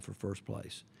 5-way tie for first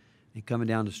place. And coming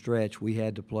down the stretch, we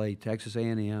had to play Texas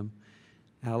A&M,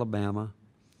 Alabama,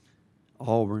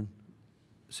 Auburn,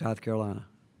 South Carolina,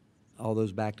 all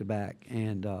those back-to-back.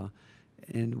 And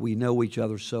we know each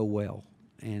other so well.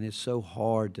 And it's so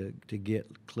hard to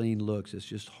get clean looks. It's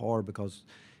just hard because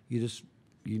you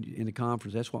in the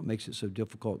conference, that's what makes it so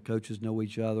difficult. Coaches know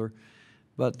each other,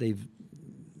 but we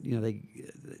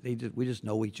just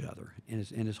know each other, and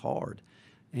it's hard.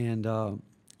 And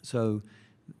so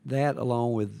that,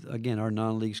 along with, again, our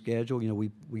non-league schedule,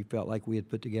 we felt like we had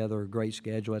put together a great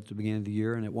schedule at the beginning of the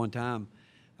year. And at one time,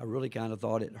 I really kind of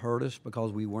thought it hurt us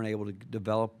because we weren't able to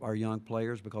develop our young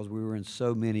players because we were in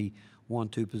so many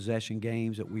 1-2 possession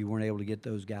games that we weren't able to get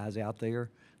those guys out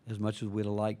there as much as we'd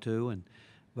have liked to.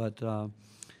 But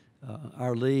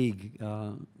our league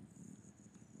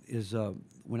is,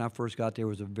 when I first got there,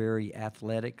 was a very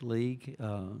athletic league,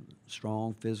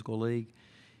 strong, physical league.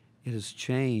 It has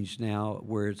changed now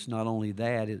where it's not only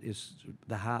that, it's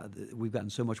we've gotten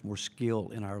so much more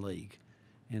skill in our league.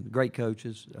 And great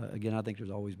coaches. Again, I think there's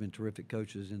always been terrific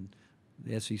coaches in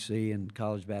the SEC and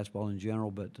college basketball in general,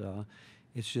 but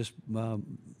it's just,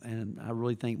 and I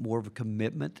really think more of a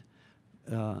commitment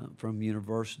from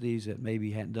universities that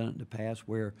maybe hadn't done it in the past,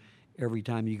 where every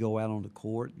time you go out on the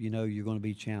court, you're going to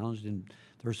be challenged, and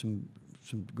there's some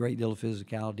great deal of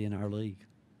physicality in our league.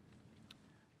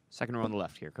 Second row on the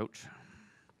left here, Coach.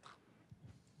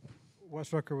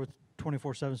 Wes Rucker with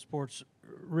 24/7 Sports.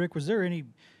 Rick, was there any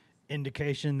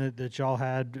indication that y'all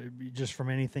had just from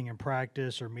anything in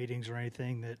practice or meetings or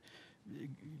anything that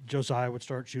Josiah would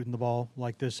start shooting the ball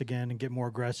like this again and get more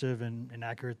aggressive and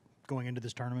accurate going into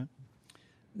this tournament?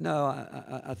 No,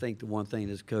 I think the one thing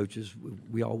as coaches,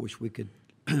 we all wish we could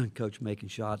coach making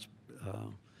shots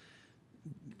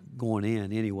going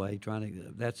in anyway.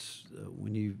 That's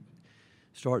when you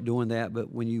start doing that. But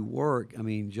when you work,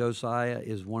 Josiah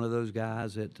is one of those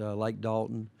guys that, like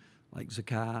Dalton, like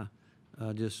Zakai,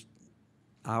 just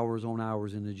hours on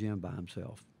hours in the gym by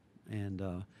himself. And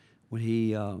when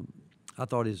he, I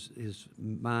thought his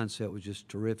mindset was just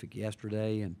terrific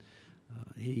yesterday, and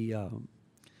he.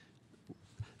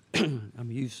 I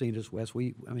mean, you've seen this, Wes.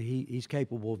 He's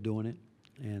capable of doing it,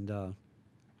 and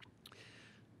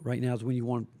right now is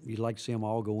when you'd like to see them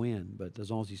all go in. But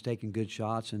as long as he's taking good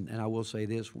shots, and I will say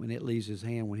this: when it leaves his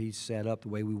hand, when he's set up the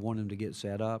way we want him to get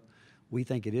set up, we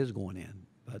think it is going in.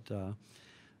 But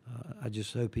I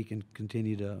just hope he can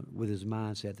continue to with his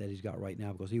mindset that he's got right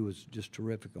now, because he was just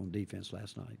terrific on defense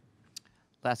last night.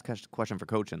 Last question for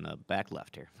Coach in the back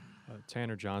left here.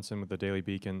 Tanner Johnson with the Daily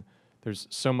Beacon. There's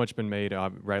so much been made,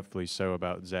 rightfully so,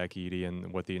 about Zach Edey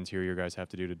and what the interior guys have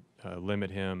to do to limit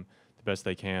him the best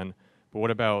they can. But what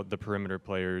about the perimeter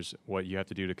players, what you have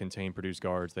to do to contain Purdue's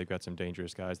guards? They've got some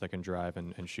dangerous guys that can drive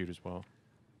and shoot as well.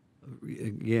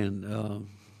 Again,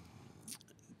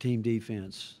 team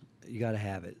defense, you got to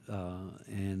have it.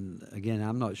 And again,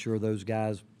 I'm not sure those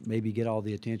guys maybe get all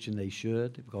the attention they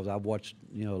should, because I've watched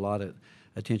a lot of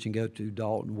attention go to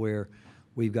Dalton, where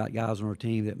we've got guys on our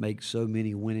team that make so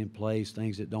many winning plays,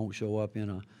 things that don't show up in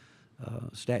a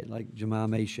stat like Jemai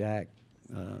Meshack.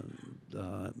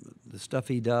 The stuff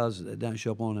he does that doesn't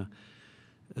show up on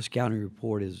a scouting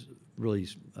report is really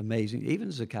amazing. Even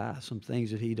Zakai, some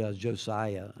things that he does,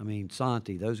 Josiah,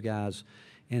 Santi, those guys.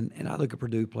 And I look at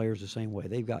Purdue players the same way.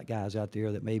 They've got guys out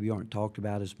there that maybe aren't talked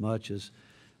about as much as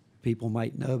people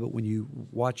might know, but when you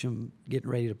watch them getting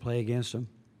ready to play against them,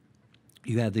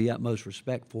 you have the utmost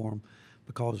respect for them,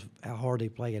 because of how hard they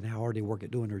play and how hard they work at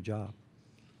doing their job.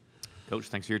 Coach,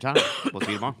 thanks for your time. We'll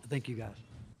see you tomorrow. Thank you, guys.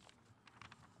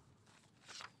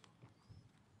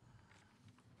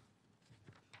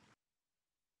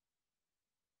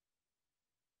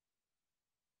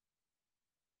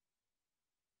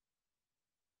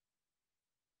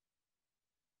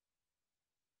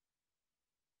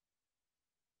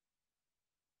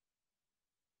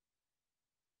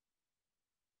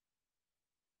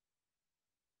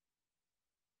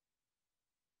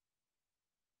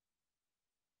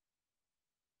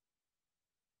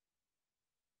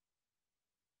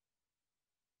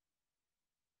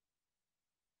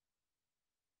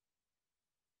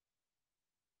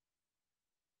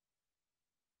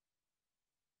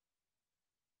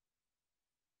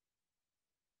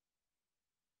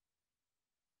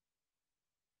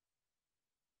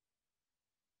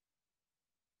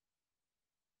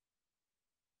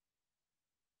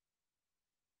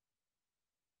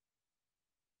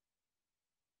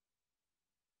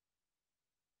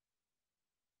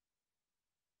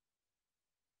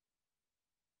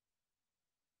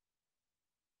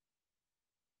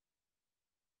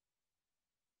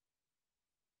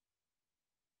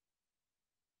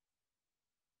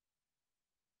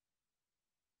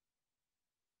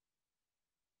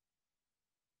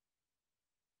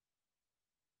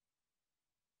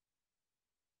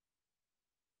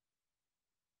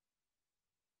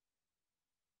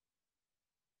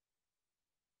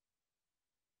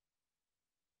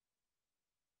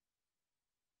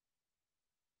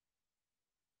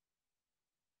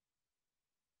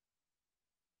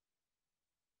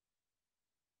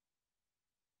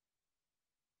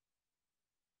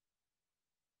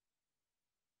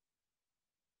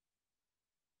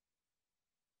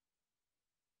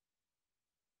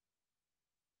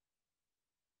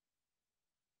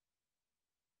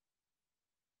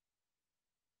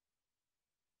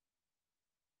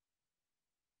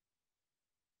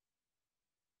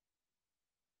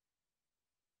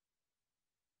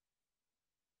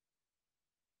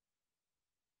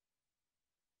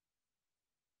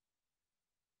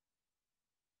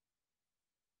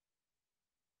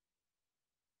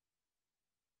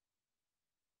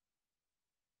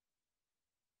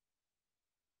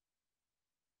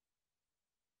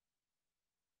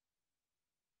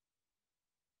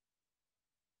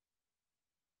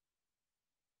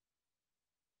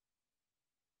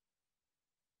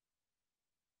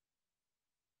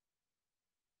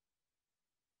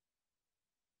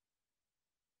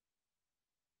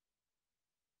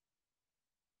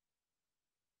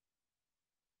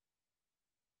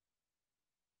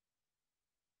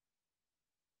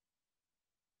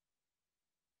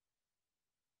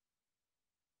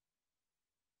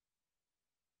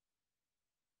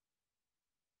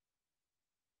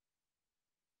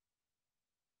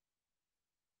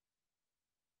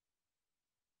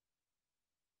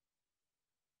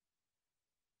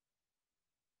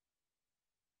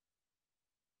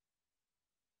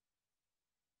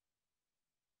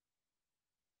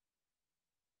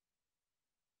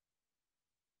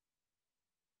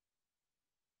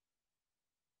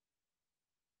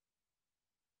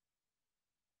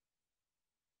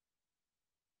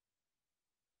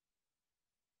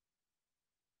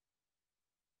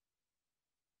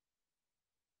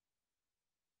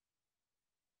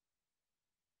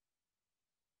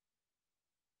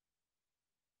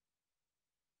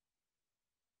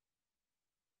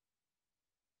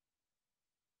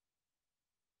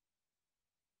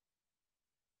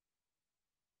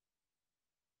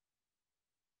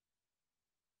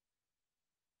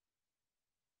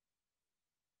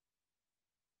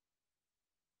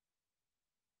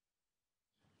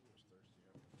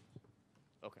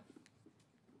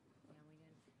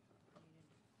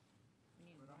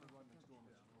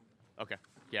 Okay.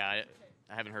 Yeah,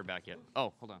 I haven't heard back yet.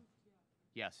 Oh, hold on.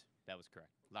 Yes, that was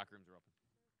correct. Locker rooms are open.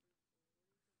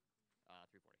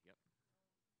 3:40. Yep.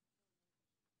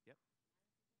 Yep.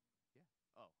 Yeah.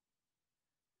 Oh.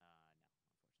 No, unfortunately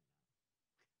not.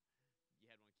 You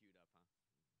had one queued up, huh? It's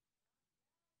not my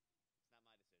decision.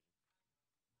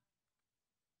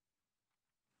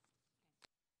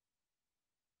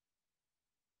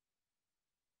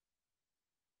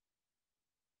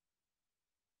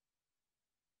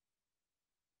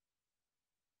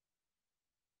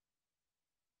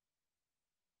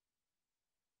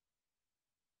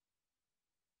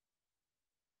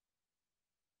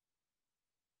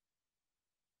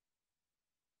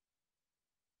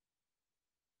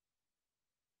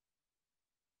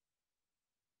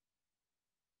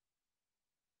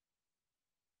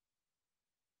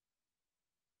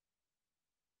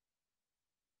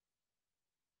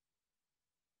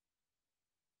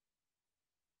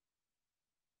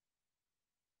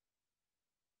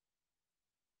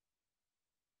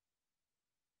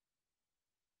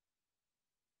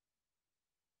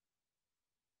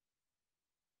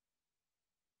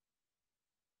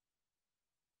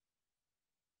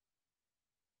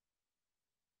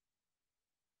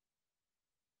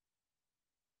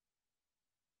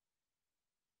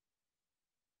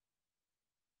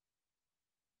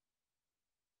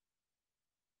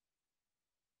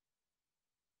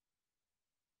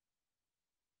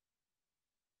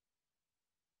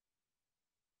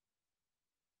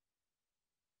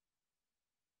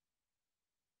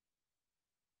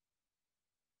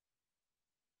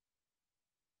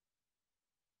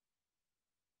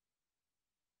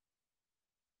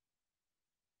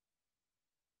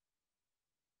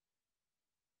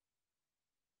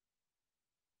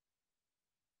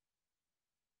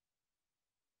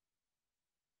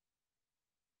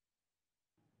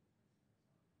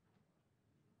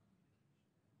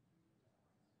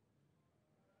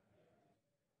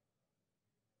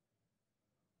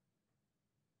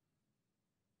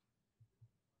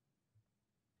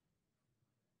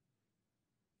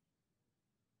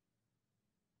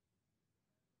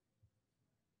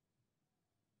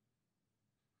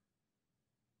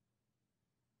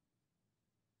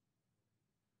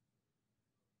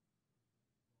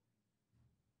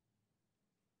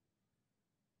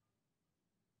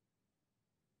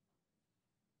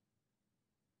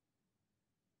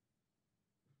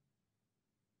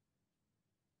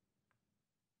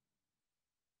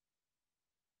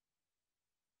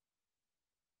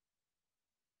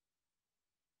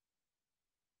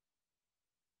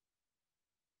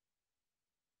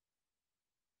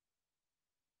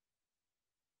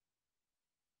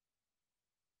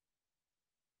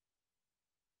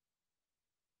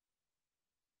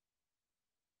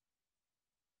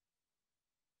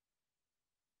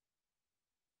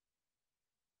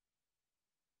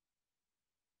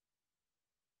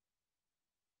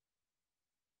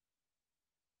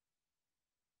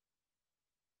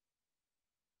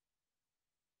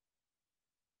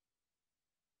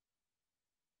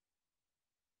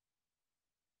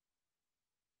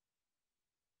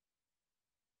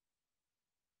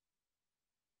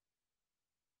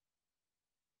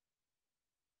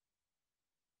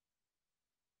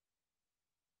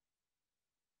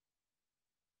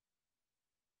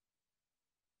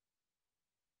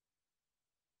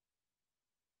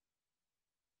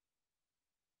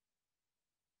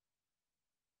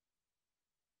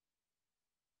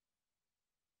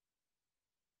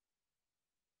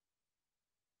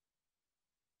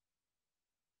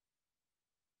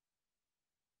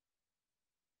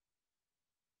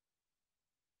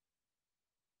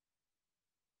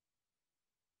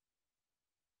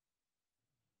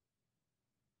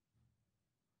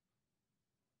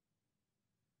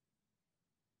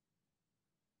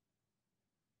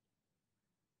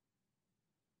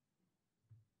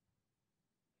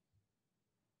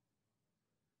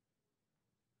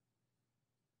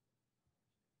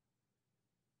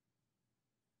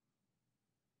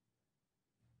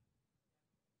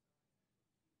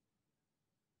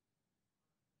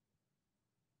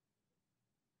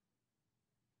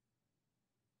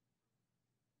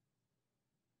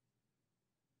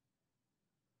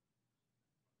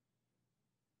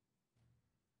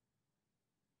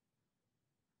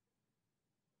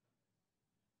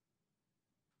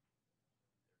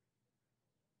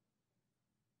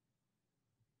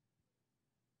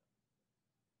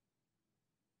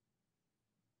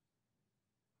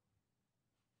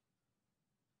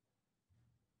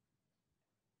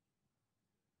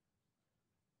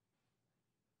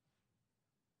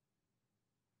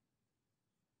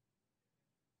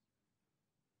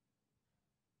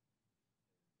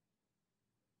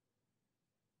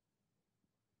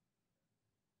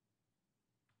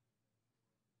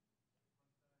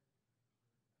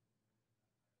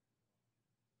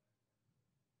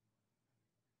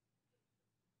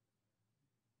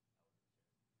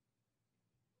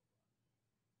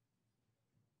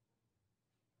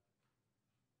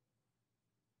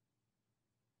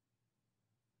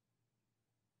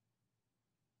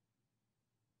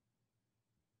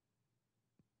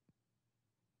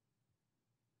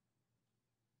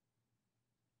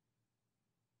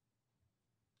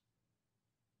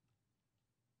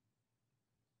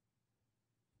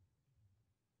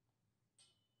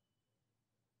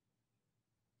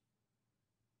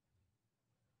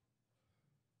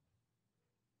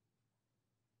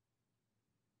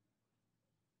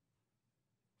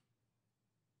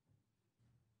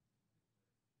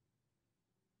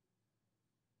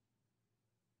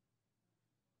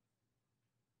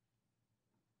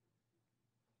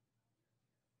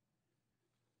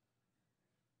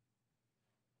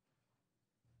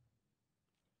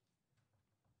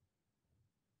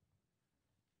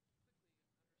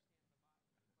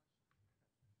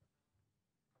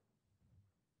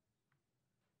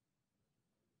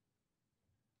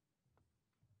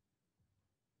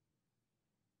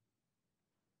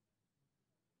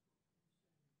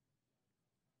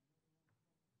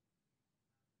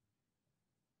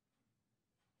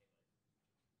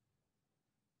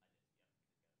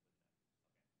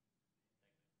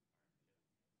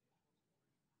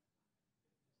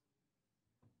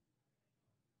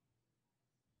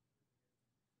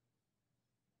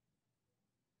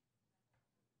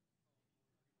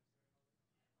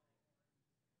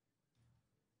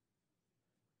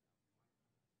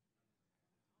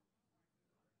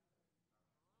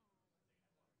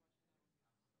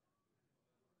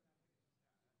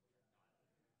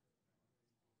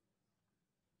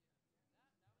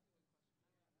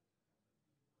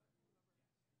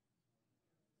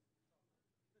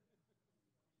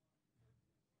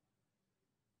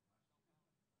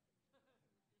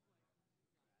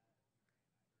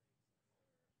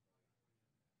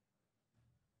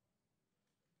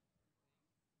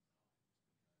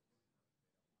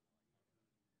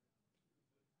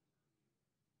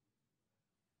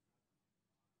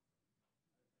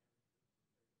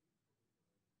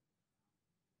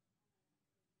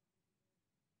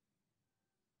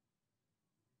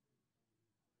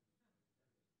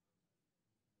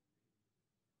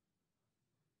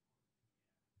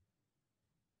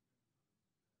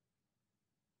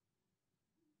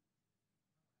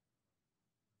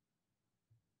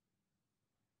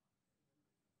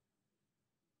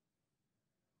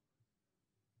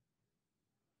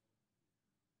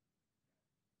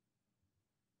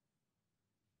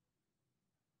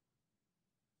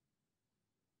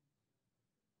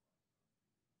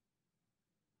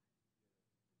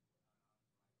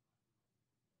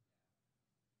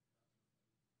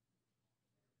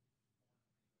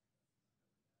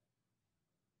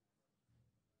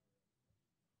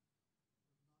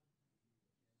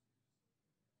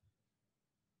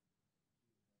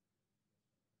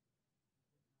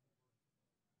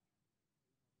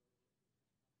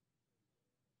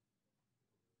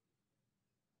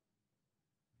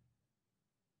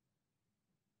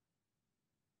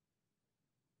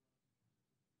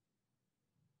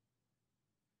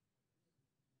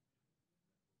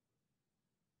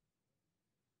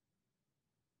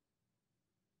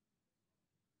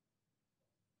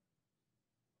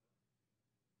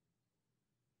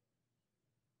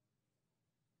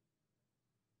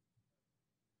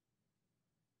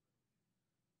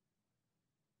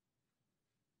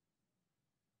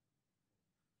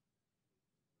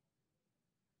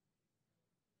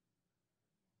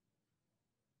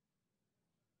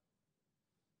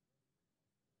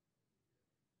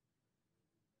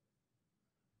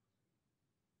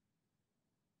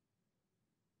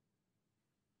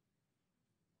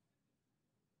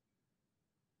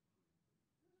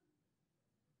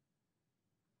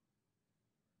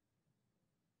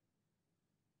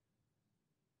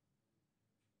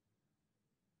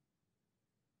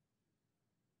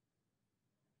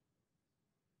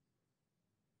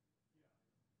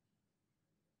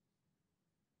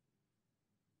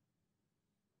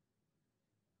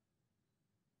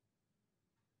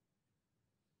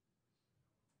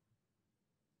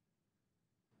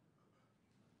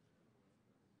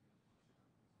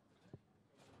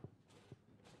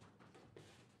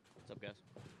 guys.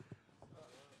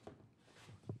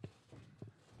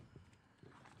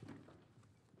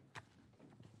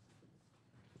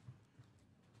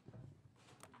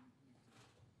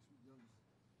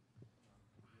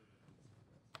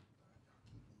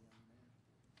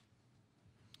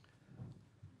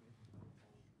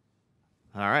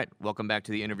 All right, welcome back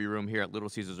to the interview room here at Little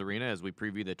Caesars Arena as we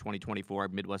preview the 2024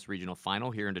 Midwest Regional Final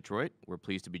here in Detroit. We're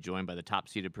pleased to be joined by the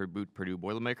top-seeded Purdue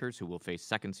Boilermakers, who will face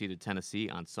second-seeded Tennessee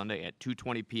on Sunday at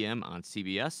 2:20 p.m. on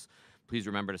CBS. Please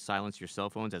remember to silence your cell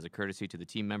phones as a courtesy to the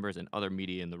team members and other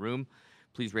media in the room.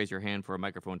 Please raise your hand for a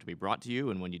microphone to be brought to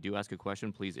you, and when you do ask a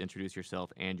question, please introduce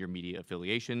yourself and your media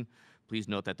affiliation. Please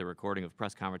note that the recording of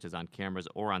press conferences on cameras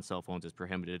or on cell phones is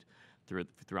prohibited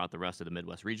throughout the rest of the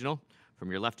Midwest Regional.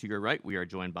 From your left to your right, we are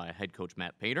joined by head coach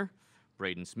Matt Painter,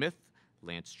 Braden Smith,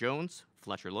 Lance Jones,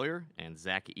 Fletcher Lawyer, and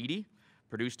Zach Eady.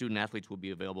 Purdue student-athletes will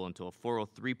be available until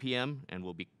 4:03 p.m., and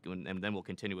then we'll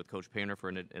continue with Coach Painter for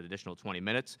an additional 20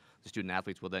 minutes. The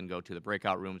student-athletes will then go to the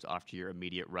breakout rooms off to your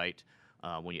immediate right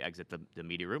when you exit the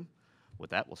media room. With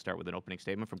that, we'll start with an opening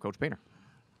statement from Coach Painter.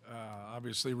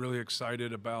 Obviously really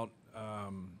excited about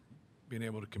being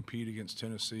able to compete against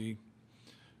Tennessee.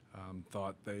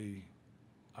 Thought they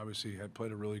obviously had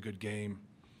played a really good game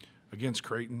against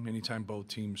Creighton. Anytime both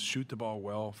teams shoot the ball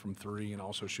well from three and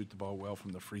also shoot the ball well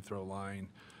from the free throw line,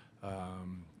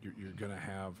 you're going to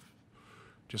have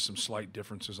just some slight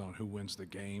differences on who wins the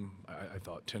game. I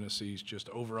thought Tennessee's just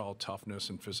overall toughness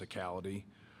and physicality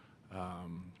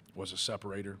was a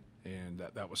separator, and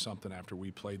that was something after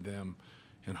we played them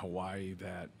in Hawaii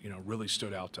that really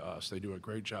stood out to us. They do a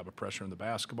great job of pressuring the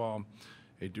basketball.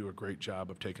 They do a great job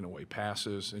of taking away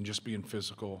passes and just being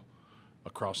physical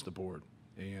across the board.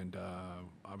 And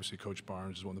obviously Coach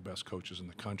Barnes is one of the best coaches in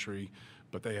the country,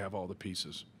 but they have all the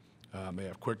pieces. They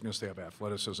have quickness, they have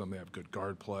athleticism, they have good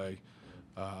guard play.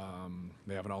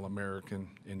 They have an All-American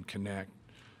in Connect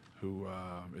who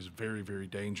is very, very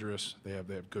dangerous. They have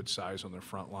good size on their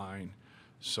front line.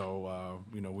 So,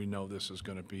 we know this is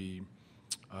going to be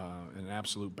an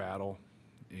absolute battle.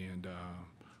 And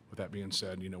with that being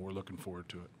said, we're looking forward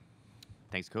to it.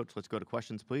 Thanks, Coach. Let's go to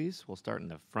questions, please. We'll start in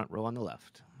the front row on the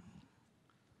left.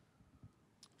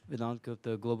 Vedant of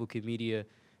the Global Kid Media.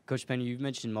 Coach Penny, you've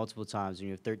mentioned multiple times when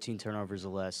you have 13 turnovers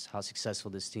or less how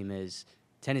successful this team is.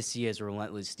 Tennessee has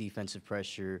relentless defensive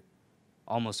pressure,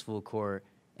 almost full court,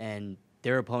 and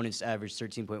their opponents average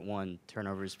 13.1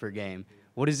 turnovers per game.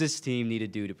 What does this team need to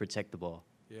do to protect the ball?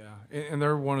 Yeah, and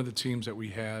they're one of the teams that we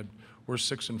had. We're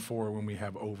 6-4 when we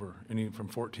have over, from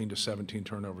 14 to 17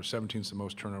 turnovers. 17 is the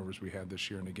most turnovers we had this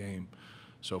year in the game.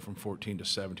 So from 14 to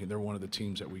 17, they're one of the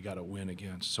teams that we got to win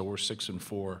against. So we're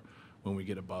 6-4 when we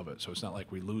get above it. So it's not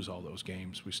like we lose all those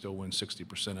games. We still win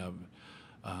 60%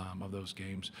 of those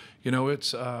games.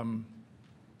 It's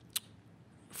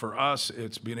for us,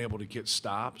 it's being able to get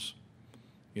stops,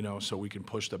 so we can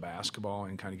push the basketball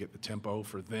and kind of get the tempo.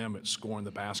 For them, it's scoring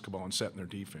the basketball and setting their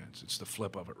defense. It's the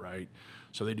flip of it, right?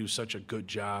 So they do such a good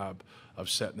job of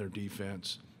setting their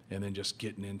defense and then just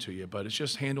getting into you. But it's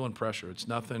just handling pressure. It's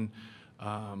nothing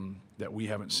that we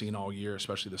haven't seen all year,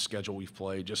 especially the schedule we've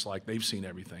played, just like they've seen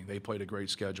everything. They played a great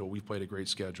schedule. We've played a great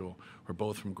schedule. We're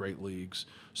both from great leagues.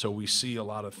 So we see a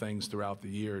lot of things throughout the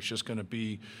year. It's just going to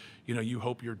be, you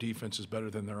hope your defense is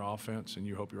better than their offense, and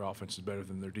you hope your offense is better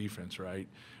than their defense, right?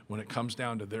 When it comes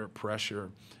down to their pressure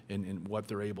and what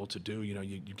they're able to do,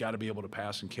 you've got to be able to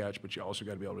pass and catch, but you also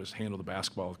got to be able to just handle the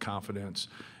basketball with confidence,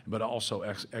 but also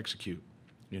execute.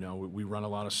 We run a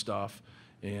lot of stuff.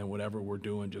 And whatever we're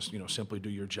doing, just, simply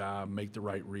do your job, make the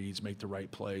right reads, make the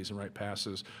right plays and right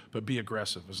passes, but be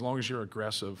aggressive. As long as you're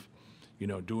aggressive,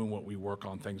 doing what we work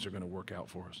on, things are going to work out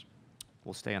for us.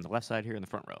 We'll stay on the left side here in the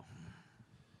front row.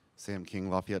 Sam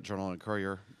King, Lafayette Journal and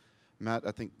Courier. Matt,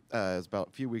 I think it was about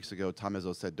a few weeks ago, Tom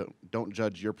Izzo said, don't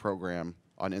judge your program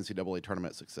on NCAA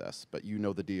tournament success, but you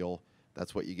know the deal.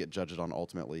 That's what you get judged on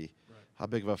ultimately. Right. How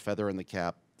big of a feather in the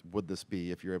cap would this be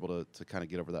if you're able to kind of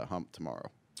get over that hump tomorrow?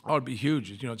 Oh, it'd be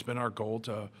huge. It's been our goal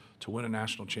to win a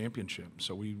national championship.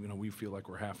 So we feel like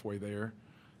we're halfway there,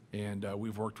 and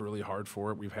we've worked really hard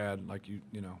for it. We've had, like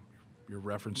you're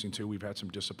referencing to, we've had some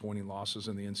disappointing losses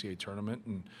in the NCAA tournament,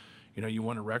 and you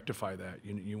want to rectify that.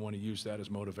 You want to use that as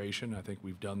motivation. I think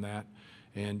we've done that,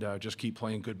 and just keep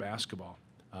playing good basketball.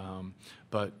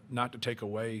 But not to take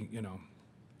away,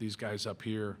 these guys up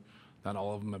here. Not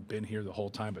all of them have been here the whole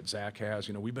time, but Zach has.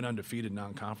 We've been undefeated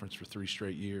non-conference for 3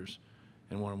 straight years.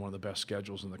 And one of the best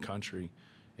schedules in the country.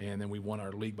 And then we won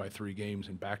our league by 3 games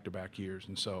in back-to-back years.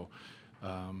 And so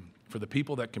for the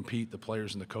people that compete, the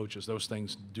players and the coaches, those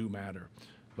things do matter.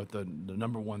 But the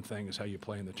number one thing is how you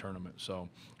play in the tournament. So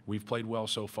we've played well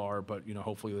so far, but, you know,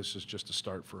 hopefully this is just a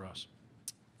start for us.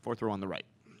 Fourth row on the right.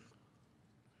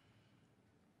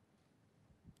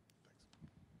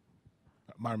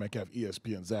 Myron Metcalf,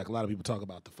 ESPN. Zach, a lot of people talk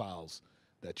about the fouls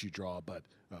that you draw, but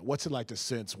what's it like to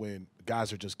sense when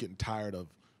guys are just getting tired of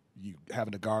you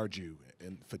having to guard you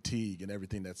and fatigue and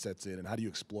everything that sets in, and how do you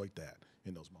exploit that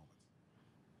in those moments?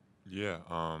 Yeah,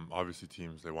 obviously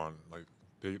teams, they want, like,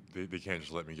 they can't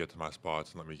just let me get to my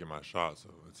spots and let me get my shots. So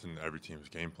it's in every team's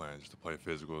game plan just to play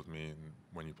physical with me, and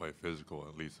when you play physical,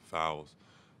 it leads to fouls.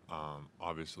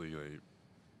 Obviously,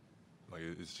 like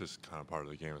it's just kind of part of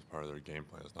the game. It's part of their game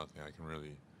plan. There's nothing I can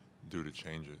really do to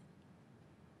change it.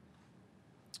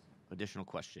 Additional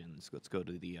questions. Let's go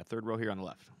to the third row here on the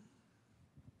left.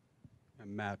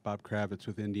 I'm Matt, Bob Kravitz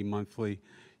with Indy Monthly.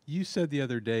 You said the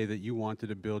other day that you wanted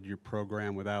to build your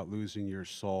program without losing your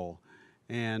soul.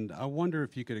 And I wonder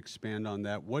if you could expand on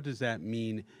that. What does that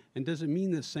mean? And does it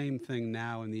mean the same thing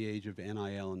now in the age of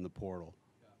NIL and the portal?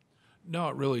 No,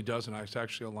 it really doesn't. It's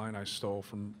actually a line I stole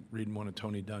from reading one of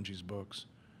Tony Dungy's books,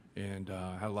 and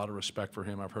I had a lot of respect for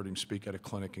him. I've heard him speak at a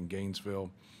clinic in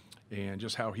Gainesville, and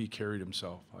just how he carried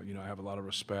himself. You know, I have a lot of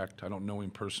respect. I don't know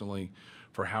him personally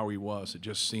for how he was. It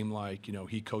just seemed like, you know,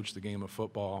 he coached the game of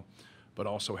football, but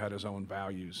also had his own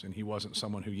values, and he wasn't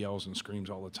someone who yells and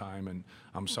screams all the time, and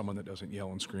I'm someone that doesn't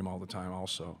yell and scream all the time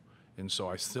also. And so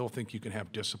I still think you can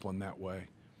have discipline that way.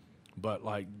 But,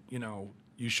 like, you know,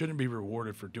 you shouldn't be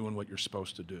rewarded for doing what you're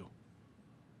supposed to do.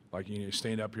 Like, you know, you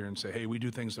stand up here and say, hey, we do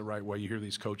things the right way. You hear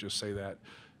these coaches say that,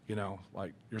 you know,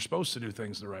 like, you're supposed to do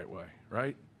things the right way,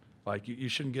 right? Like, you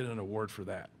shouldn't get an award for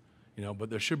that, you know, but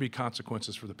there should be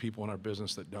consequences for the people in our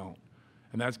business that don't.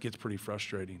 And that gets pretty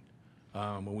frustrating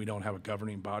when we don't have a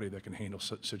governing body that can handle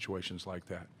situations like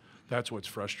that. That's what's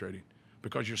frustrating,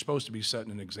 because you're supposed to be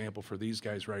setting an example for these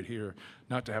guys right here,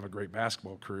 not to have a great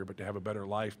basketball career, but to have a better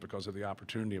life because of the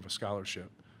opportunity of a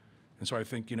scholarship. And so I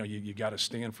think, you know, you got to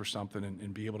stand for something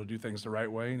and be able to do things the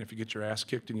right way. And if you get your ass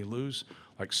kicked and you lose,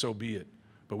 like, so be it.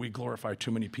 But we glorify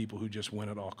too many people who just win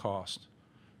at all costs.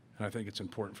 And I think it's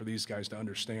important for these guys to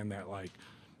understand that, like,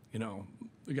 you know,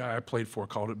 the guy I played for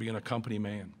called it being a company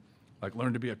man. Like,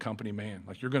 learn to be a company man.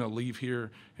 Like, you're going to leave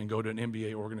here and go to an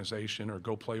NBA organization or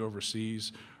go play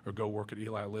overseas or go work at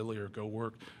Eli Lilly or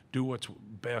do what's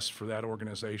best for that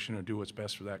organization or do what's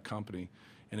best for that company.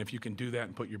 And if you can do that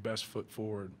and put your best foot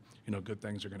forward, you know, good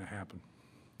things are going to happen.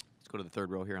 Let's go to the third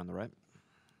row here on the right.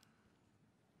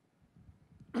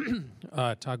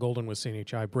 Todd Golden with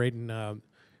CNHI. Braden,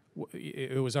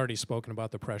 it was already spoken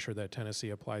about the pressure that Tennessee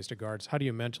applies to guards. How do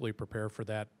you mentally prepare for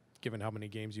that, given how many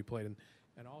games you played?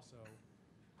 And also,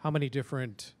 how many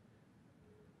different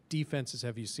defenses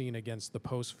have you seen against the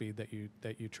post feed that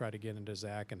you try to get into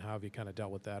Zach, and how have you kind of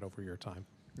dealt with that over your time?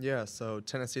 Yeah, so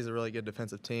Tennessee's a really good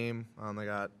defensive team. They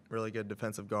got really good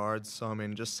defensive guards. So, I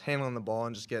mean, just handling the ball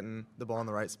and just getting the ball in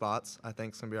the right spots, I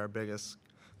think, is going to be our biggest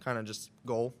kind of just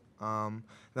goal. And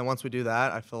then once we do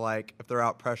that, I feel like if they're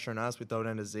out pressuring us, we throw it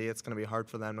into Z. It's going to be hard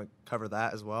for them to cover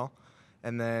that as well.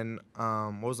 And then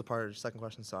what was the part of your second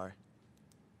question? Sorry.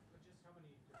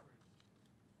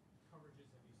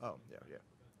 Oh, yeah.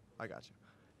 I got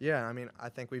you. Yeah, I mean, I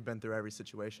think we've been through every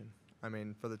situation. I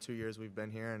mean, for the 2 years we've been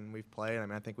here and we've played, I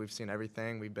mean, I think we've seen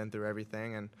everything. We've been through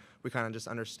everything, and we kind of just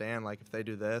understand, like, if they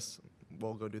do this,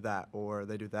 we'll go do that. Or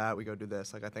they do that, we go do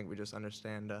this. Like, I think we just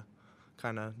understand to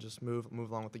kind of just move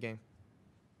along with the game.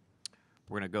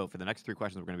 We're going to go for the next three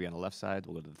questions. We're going to be on the left side.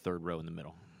 We'll go to the third row in the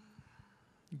middle.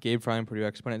 Gabe Fryman, Purdue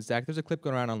Exponent. Zach, there's a clip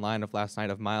going around online of last night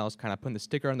of Miles kind of putting the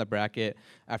sticker on the bracket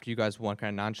after you guys won, kind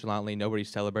of nonchalantly, nobody's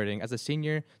celebrating. As a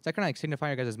senior, does that kind of like signify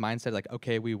your guys' mindset, like,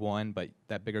 okay, we won, but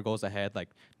that bigger goal's ahead, like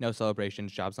no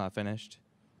celebrations, job's not finished?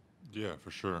 Yeah,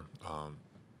 for sure.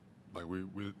 Like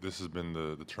this has been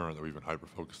the tournament that we've been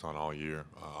hyper-focused on all year,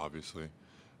 obviously.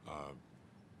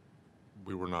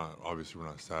 We're not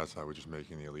satisfied with just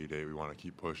making the Elite Eight. We want to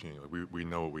keep pushing. Like we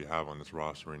know what we have on this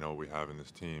roster. We know what we have in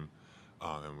this team.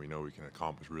 And we know we can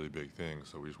accomplish really big things,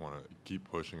 so we just want to keep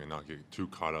pushing and not get too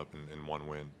caught up in one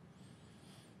win.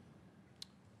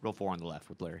 Row 4 on the left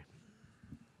with Larry.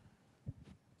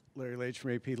 Larry Lage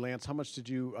from AP. Lance, how much did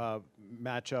you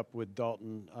match up with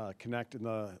Dalton Connect in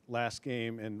the last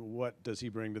game, and what does he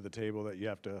bring to the table that you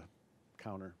have to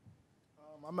counter?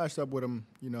 I matched up with him,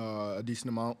 a decent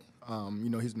amount.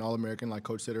 He's an All-American, like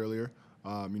Coach said earlier.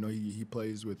 He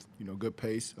plays with, good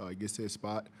pace. He gets to his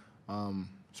spot.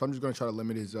 So I'm just going to try to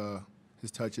limit his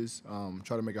touches,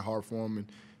 try to make it hard for him,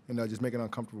 and just make it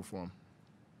uncomfortable for him.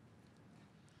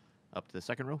 Up to the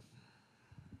second row.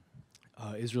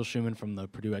 Israel Schumann from the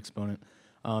Purdue Exponent.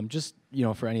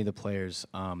 For any of the players,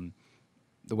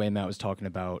 the way Matt was talking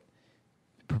about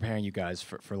preparing you guys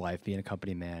for life, being a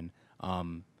company man,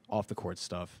 off the court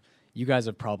stuff. You guys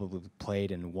have probably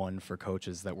played and won for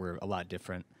coaches that were a lot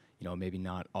different, maybe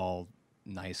not all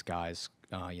nice guys,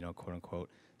 quote unquote.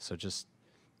 So just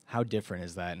how different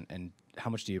is that, and how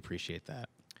much do you appreciate that?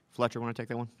 Fletcher, want to take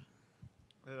that one?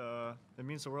 It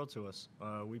means the world to us.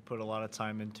 We put a lot of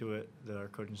time into it, that our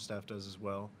coaching staff does as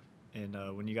well. And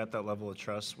when you got that level of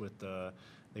trust with the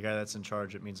guy that's in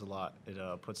charge, it means a lot. It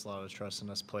puts a lot of trust in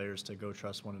us players to go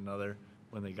trust one another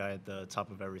when the guy at the top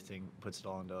of everything puts it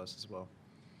all into us as well.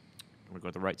 We're going to go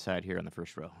to the right side here on the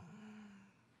first row.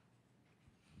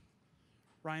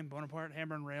 Ryan Bonaparte,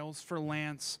 Hammer and Rails. For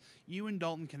Lance, you and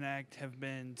Dalton Connect have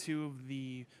been two of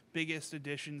the biggest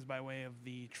additions by way of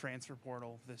the transfer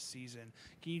portal this season.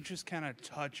 Can you just kind of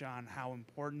touch on how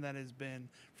important that has been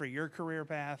for your career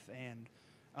path and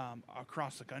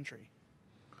across the country?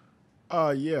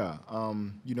 Yeah.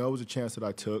 It was a chance that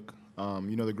I took.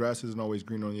 The grass isn't always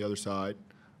green on the other side.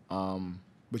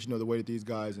 But, the way that these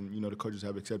guys and, the coaches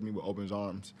have accepted me with open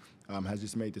arms has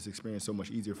just made this experience so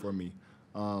much easier for me.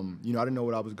 I didn't know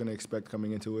what I was going to expect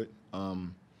coming into it,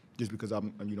 just because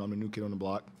I'm a new kid on the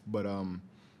block. But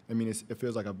it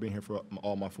feels like I've been here for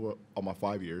all my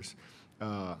 5 years,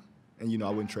 and I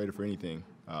wouldn't trade it for anything.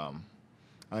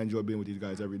 I enjoy being with these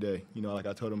guys every day. Like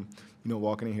I told them,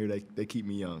 walking in here, they keep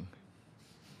me young.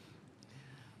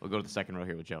 We'll go to the second row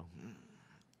here with Joe.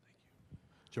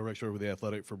 Joe Rexroyd with The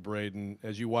Athletic for Braden.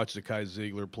 As you watch Zakai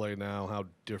Ziegler play now, how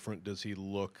different does he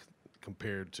look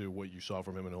compared to what you saw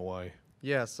from him in Hawaii?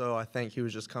 Yeah, so I think he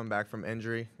was just coming back from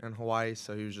injury in Hawaii,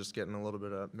 so he was just getting a little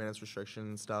bit of minutes restriction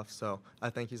and stuff. So I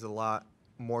think he's a lot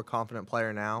more confident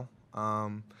player now.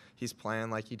 He's playing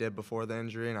like he did before the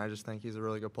injury, and I just think he's a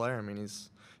really good player. He's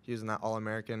using that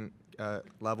All-American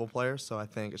level player, so I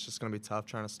think it's just going to be tough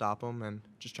trying to stop him and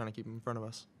just trying to keep him in front of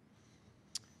us.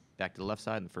 Back to the left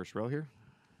side in the first row here.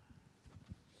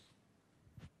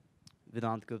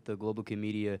 Vedant Gupta, Global Kid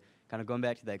Media. Kind of going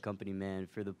back to that company, man,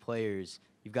 for the players,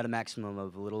 you've got a maximum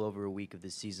of a little over a week of the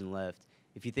season left.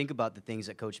 If you think about the things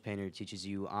that Coach Painter teaches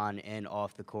you on and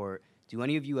off the court, do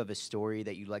any of you have a story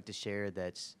that you'd like to share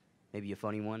that's maybe a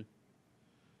funny one?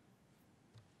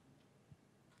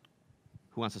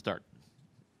 Who wants to start?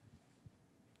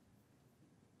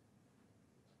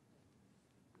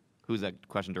 Who's that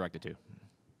question directed to?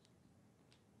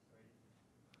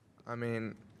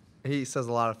 He says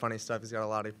a lot of funny stuff. He's got a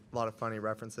lot of funny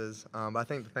references. But I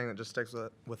think the thing that just sticks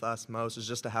with us most is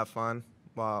just to have fun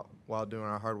while doing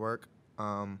our hard work.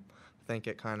 I think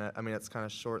it's kind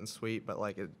of short and sweet, but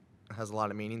it has a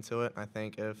lot of meaning to it. I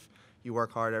think if you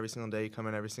work hard every single day, you come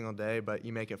in every single day, but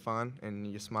you make it fun and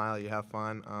you smile, you have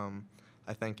fun.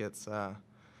 I think it's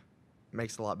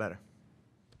makes it a lot better.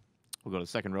 We'll go to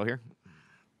the second row here.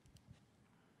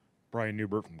 Brian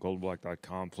Newbert from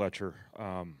goldblack.com. Fletcher,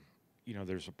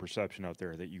 there's a perception out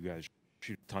there that you guys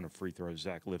shoot a ton of free throws.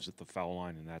 Zach lives at the foul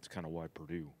line, and that's kind of why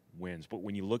Purdue wins. But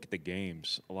when you look at the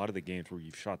games, a lot of the games where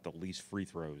you've shot the least free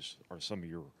throws are some of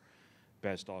your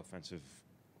best offensive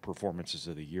performances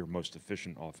of the year, most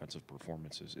efficient offensive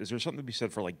performances. Is there something to be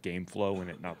said for game flow and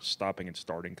it not stopping and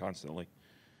starting constantly?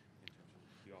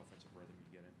 The offensive rhythm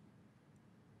you get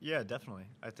in? Yeah, definitely.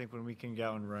 I think when we can get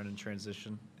out and run in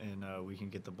transition and we can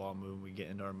get the ball moving, we get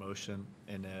into our motion,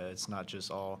 and it's not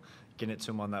just all getting it to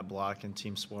them on that block and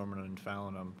team swarming and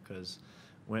fouling them, because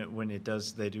when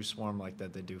they do swarm like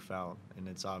that, they do foul, and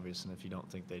it's obvious, and if you don't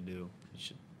think they do, you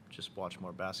should just watch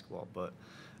more basketball. But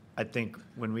I think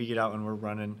when we get out and we're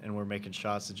running and we're making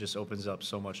shots, it just opens up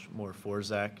so much more for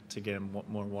Zach to get him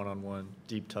more one-on-one,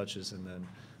 deep touches, and then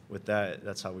with that,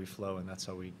 that's how we flow, and that's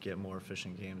how we get more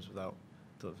efficient games without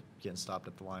getting stopped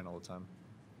at the line all the time.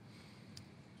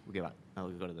 We'll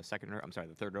go to the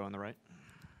the third row on the right.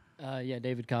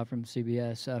 David Cobb from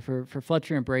CBS. For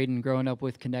Fletcher and Braden, growing up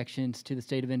with connections to the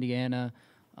state of Indiana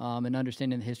and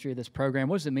understanding the history of this program,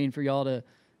 what does it mean for y'all to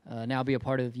now be a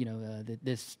part of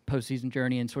this postseason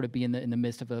journey and sort of be in the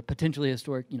midst of a potentially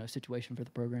historic situation for the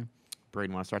program?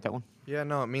 Braden, want to start that one? Yeah,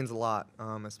 no, it means a lot,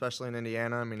 especially in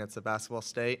Indiana. It's a basketball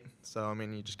state, so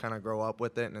you just kind of grow up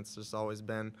with it, and it's just always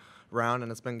been around,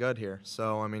 and it's been good here.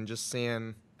 So just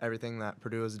seeing everything that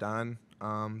Purdue has done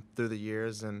through the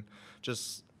years, and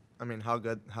just how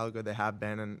good they have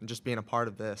been, and just being a part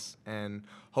of this, and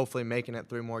hopefully making it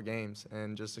 3 more games,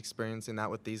 and just experiencing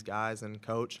that with these guys and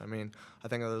coach. I think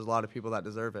there's a lot of people that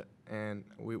deserve it, and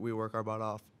we work our butt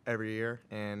off every year,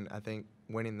 and I think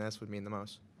winning this would mean the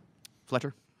most.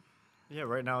 Fletcher? Yeah,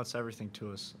 right now it's everything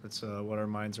to us. It's what our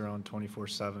minds are on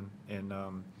 24/7, and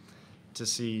to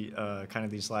see kind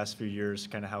of these last few years,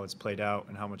 kind of how it's played out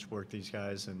and how much work these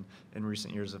guys and in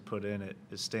recent years have put in, it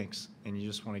stinks. And you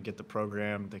just want to get the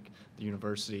program, the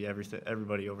university,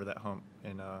 everybody over that hump.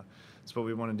 And it's what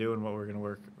we want to do and what we're going to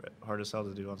work hard as hell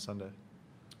to do on Sunday.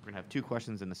 We're going to have 2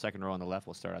 questions in the second row on the left.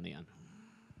 We'll start on the end.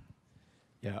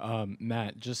 Yeah,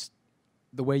 Matt, just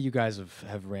the way you guys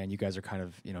have ran, you guys are kind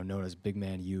of known as Big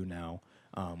Man U now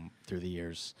through the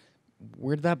years.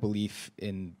 Where did that belief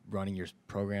in running your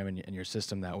program and your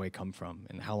system that way come from,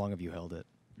 and how long have you held it?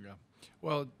 Yeah,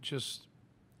 well, just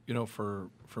for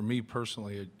me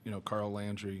personally, Carl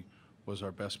Landry was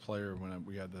our best player when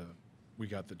we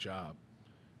got the job,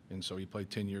 and so he played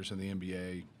 10 years in the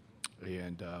NBA,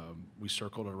 and we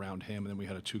circled around him, and then we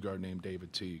had a 2-guard named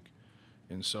David Teague.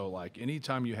 And so, like,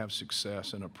 anytime you have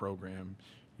success in a program,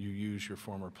 you use your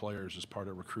former players as part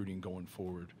of recruiting going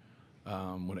forward.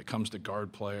 When it comes to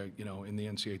guard play, in the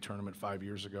NCAA tournament 5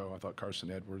 years ago, I thought Carson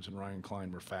Edwards and Ryan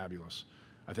Klein were fabulous.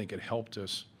 I think it helped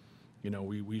us.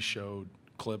 We showed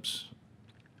clips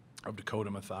of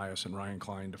Dakota Mathias and Ryan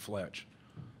Klein to Fletch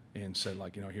and said,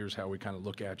 like, here's how we kind of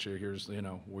look at you. Here's,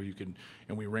 where you can,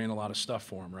 and we ran a lot of stuff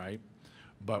for him, right?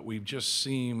 But we've just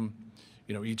seen,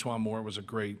 Etuan Moore was a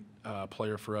great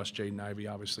player for us. Jaden Ivey,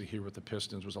 obviously, here with the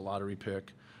Pistons, was a lottery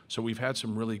pick. So we've had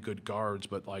some really good guards,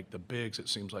 but like the bigs, it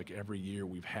seems like every year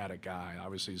we've had a guy.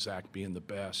 Obviously, Zach being the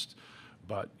best.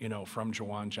 But, from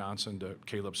Jawan Johnson to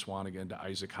Caleb Swanigan to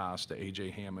Isaac Haas to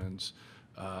A.J. Hammonds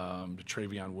to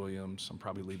Travion Williams. I'm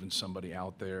probably leaving somebody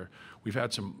out there. We've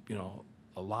had some,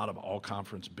 a lot of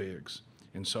all-conference bigs.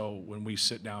 And so when we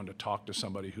sit down to talk to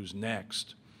somebody who's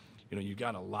next, you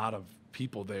got a lot of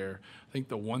people there. I think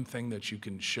the one thing that you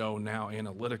can show now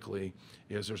analytically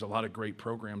is there's a lot of great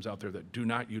programs out there that do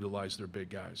not utilize their big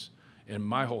guys. And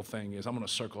my whole thing is I'm going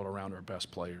to circle it around our best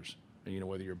players. And,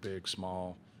 whether you're big,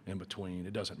 small, in between,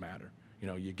 it doesn't matter.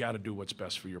 You got to do what's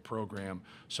best for your program.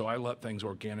 So I let things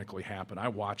organically happen. I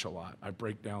watch a lot. I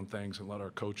break down things and let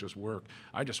our coaches work.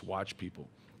 I just watch people.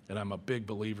 And I'm a big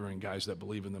believer in guys that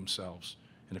believe in themselves.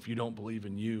 And if you don't believe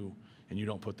in you and you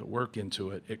don't put the work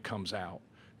into it, it comes out.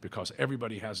 Because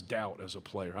everybody has doubt as a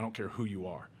player. I don't care who you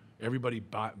are. Everybody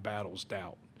battles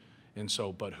doubt. And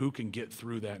so, but who can get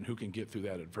through that and who can get through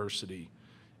that adversity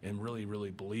and really, really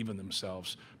believe in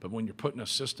themselves. But when you're putting a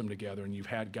system together and you've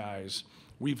had guys,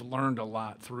 we've learned a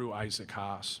lot through Isaac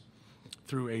Haas,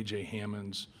 through A.J.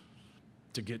 Hammonds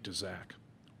to get to Zach.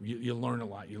 You learn a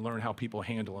lot. You learn how people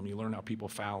handle them. You learn how people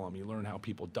foul them. You learn how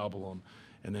people double them.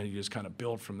 And then you just kind of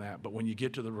build from that. But when you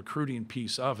get to the recruiting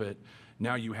piece of it,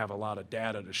 now you have a lot of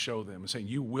data to show them and say,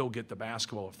 you will get the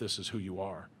basketball if this is who you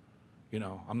are.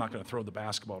 I'm not going to throw the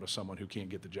basketball to someone who can't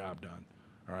get the job done,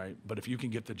 all right? But if you can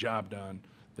get the job done,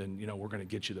 then, we're going to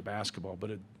get you the basketball.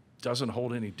 But it doesn't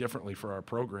hold any differently for our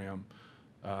program,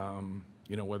 no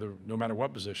matter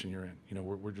what position you're in.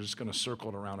 We're just going to circle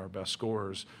it around our best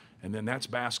scorers, and then that's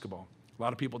basketball. A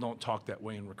lot of people don't talk that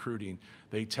way in recruiting.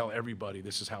 They tell everybody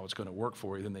this is how it's going to work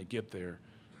for you. Then they get there,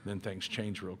 then things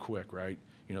change real quick, right?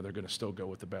 They're going to still go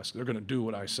with the best. They're going to do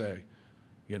what I say,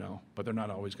 but they're not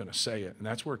always going to say it. And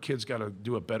that's where kids got to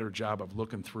do a better job of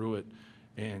looking through it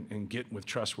and getting with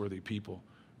trustworthy people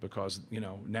because,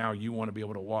 now you want to be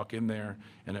able to walk in there,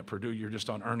 and at Purdue, you're just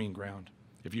on earning ground.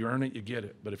 If you earn it, you get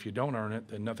it. But if you don't earn it,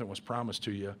 then nothing was promised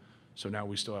to you. So now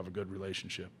we still have a good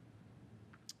relationship.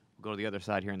 We'll go to the other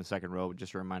side here in the second row.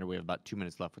 Just a reminder, we have about 2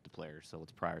 minutes left with the players, so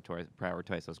let's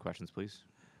prioritize those questions, please.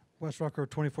 Wes Rucker,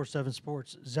 24/7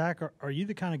 Sports. Zach, are you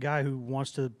the kind of guy who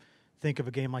wants to think of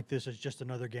a game like this as just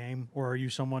another game, or are you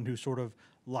someone who sort of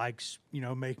likes,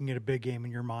 making it a big game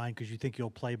in your mind because you think you'll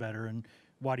play better? And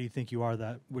why do you think you are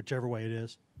that, whichever way it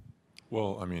is?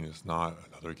 Well, I mean, it's not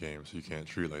another game, so you can't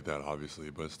treat it like that,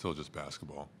 obviously, but it's still just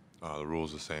basketball. The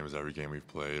rules are the same as every game we've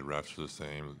played. Refs are the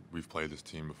same. We've played this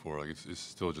team before. Like it's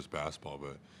still just basketball,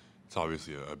 but it's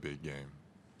obviously a big game.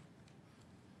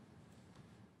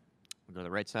 We'll go to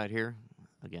the right side here.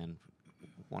 Again,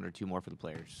 1 or 2 more for the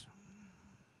players.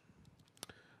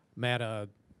 Matt,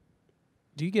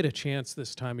 do you get a chance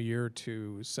this time of year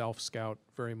to self-scout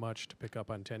very much to pick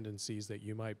up on tendencies that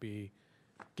you might be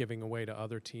giving away to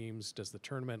other teams? Does the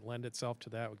tournament lend itself to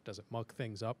that? Does it muck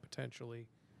things up potentially?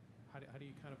 How do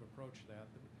you kind of approach that?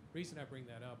 The reason I bring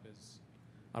that up is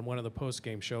on one of the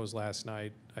post-game shows last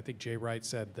night, I think Jay Wright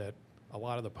said that a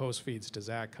lot of the post feeds to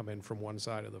Zach come in from one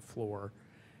side of the floor.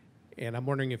 And I'm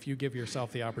wondering if you give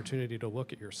yourself the opportunity to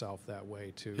look at yourself that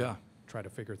way to try to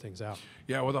figure things out.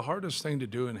 Yeah, well, the hardest thing to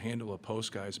do and handle a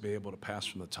post guy is be able to pass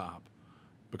from the top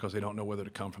because they don't know whether to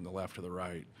come from the left or the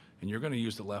right. And you're going to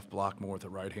use the left block more with a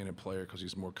right-handed player because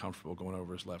he's more comfortable going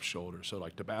over his left shoulder. So,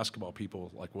 like, the basketball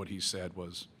people, like what he said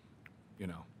was,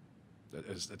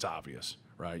 it's obvious,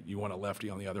 right? You want a lefty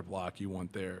on the other block, you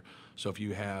want there. So if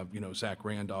you have, Zach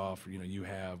Randolph, you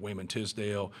have Wayman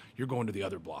Tisdale, you're going to the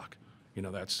other block.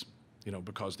 That's,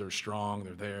 because they're strong,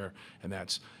 they're there. And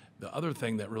that's the other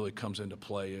thing that really comes into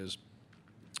play is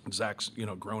Zach's,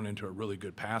 grown into a really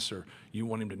good passer. You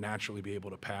want him to naturally be able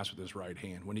to pass with his right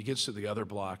hand. When he gets to the other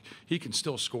block, he can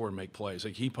still score and make plays.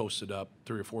 Like he posted up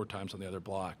 3 or 4 times on the other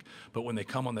block. But when they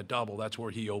come on the double, that's where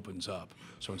he opens up.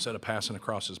 So instead of passing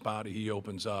across his body, he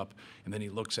opens up, and then he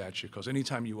looks at you. Because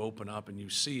anytime you open up and you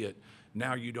see it,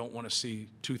 now you don't want to see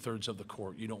 2/3 of the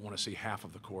court. You don't want to see half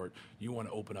of the court. You want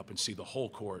to open up and see the whole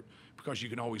court, because you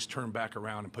can always turn back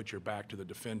around and put your back to the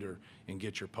defender and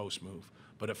get your post move.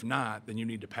 But if not, then you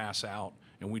need to pass out,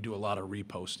 and we do a lot of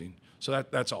reposting. So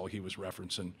that's all he was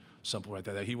referencing, something like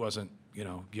that. He wasn't,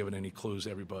 giving any clues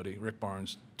to everybody. Rick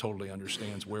Barnes totally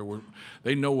understands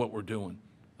they know what we're doing.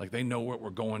 Like, they know what we're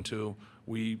going to.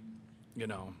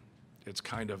 It's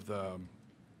kind of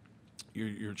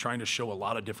you're trying to show a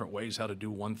lot of different ways how to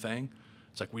do one thing.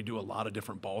 It's like we do a lot of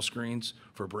different ball screens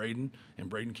for Braden, and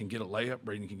Braden can get a layup,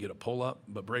 Braden can get a pull-up,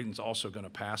 but Braden's also going to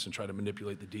pass and try to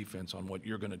manipulate the defense on what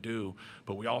you're going to do.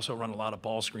 But we also run a lot of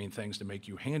ball screen things to make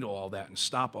you handle all that and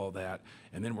stop all that,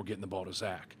 and then we're getting the ball to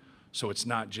Zach. So it's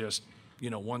not just,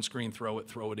 one screen, throw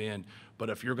it in. But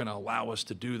if you're going to allow us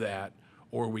to do that,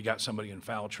 or we got somebody in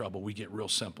foul trouble, we get real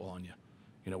simple on you.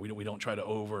 We don't try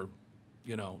to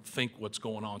think what's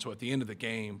going on. So at the end of the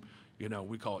game,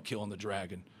 we call it killing the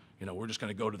dragon. We're just going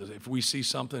to go to if we see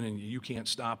something and you can't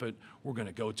stop it, we're going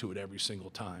to go to it every single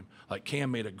time. Like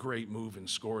Cam made a great move and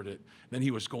scored it. Then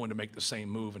he was going to make the same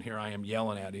move, and here I am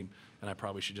yelling at him, and I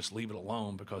probably should just leave it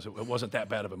alone because it wasn't that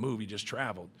bad of a move. He just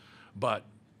traveled. But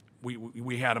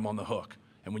we had him on the hook.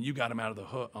 And when you got him out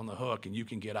of on the hook, and you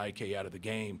can get IK out of the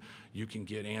game, you can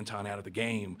get Anton out of the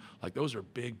game, like those are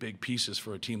big, big pieces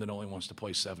for a team that only wants to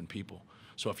play 7 people.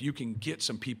 So if you can get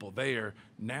some people there,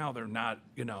 now they're not,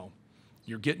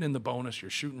 you're getting in the bonus,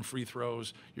 you're shooting free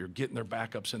throws, you're getting their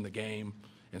backups in the game.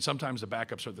 And sometimes the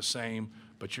backups are the same,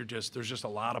 but there's just a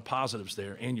lot of positives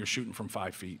there, and you're shooting from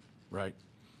 5 feet, right?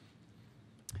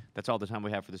 That's all the time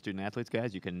we have for the student athletes,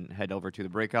 guys. You can head over to the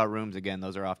breakout rooms. Again,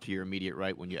 those are off to your immediate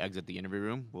right when you exit the interview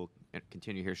room. We'll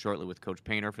continue here shortly with Coach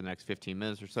Painter for the next 15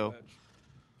 minutes or so.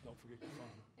 Don't forget your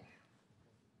phone.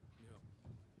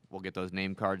 We'll get those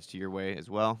name cards to your way as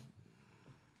well.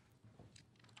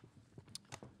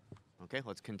 Okay,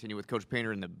 let's continue with Coach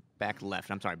Painter in the back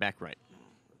left. I'm sorry, back right.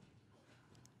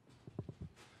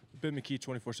 Ben McKee,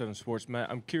 24/7 Sports.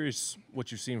 Matt, I'm curious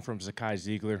what you've seen from Zakai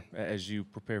Ziegler as you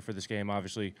prepare for this game.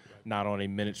 Obviously, not on a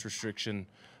minutes restriction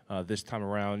this time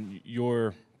around.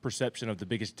 Your perception of the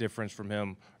biggest difference from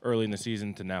him early in the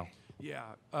season to now? Yeah,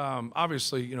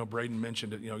 obviously, Braden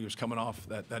mentioned it. He was coming off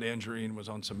that injury and was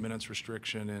on some minutes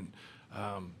restriction, and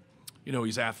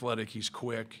he's athletic, he's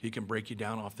quick, he can break you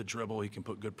down off the dribble, he can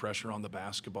put good pressure on the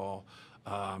basketball.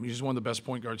 He's one of the best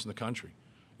point guards in the country,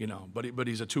 but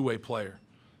he's a two-way player.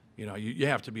 You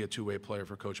have to be a two-way player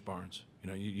for Coach Barnes.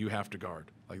 You have to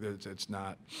guard. Like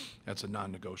that's a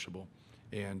non-negotiable.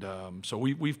 And so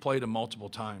we've played him multiple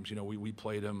times. We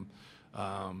played him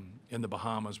in the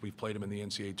Bahamas. We've played him in the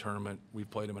NCAA tournament. We've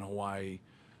played him in Hawaii.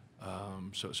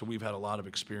 So we've had a lot of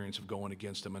experience of going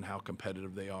against them and how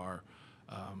competitive they are.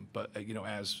 But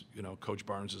as Coach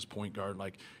Barnes is point guard,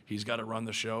 like he's got to run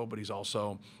the show, but he's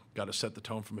also got to set the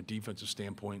tone from a defensive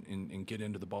standpoint and get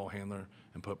into the ball handler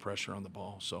and put pressure on the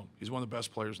ball. So he's one of the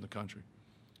best players in the country.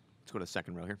 Let's go to the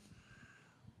second row here.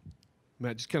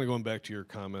 Matt, just kind of going back to your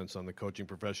comments on the coaching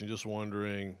profession, just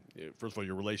wondering, first of all,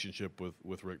 your relationship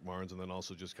with Rick Barnes, and then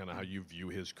also just kind of how you view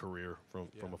his career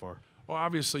from afar. Well,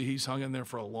 obviously he's hung in there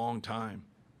for a long time.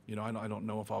 I don't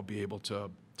know if I'll be able to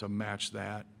match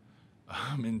that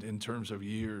in terms of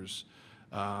years.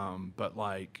 But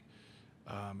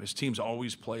his teams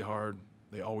always play hard.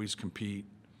 They always compete.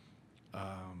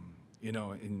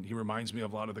 And he reminds me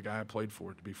of a lot of the guy I played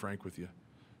for, to be frank with you.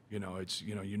 It's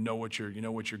you know what you're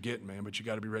getting, man, but you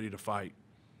got to be ready to fight.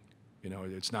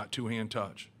 It's not two-hand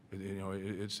touch.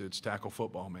 It's tackle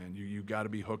football, man. You got to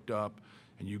be hooked up,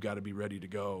 and you got to be ready to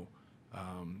go.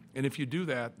 And if you do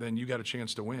that, then you got a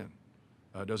chance to win.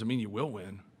 Doesn't mean you will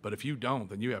win, but if you don't,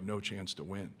 then you have no chance to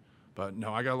win. But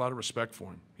no, I got a lot of respect for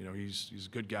him. He's a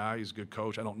good guy. He's a good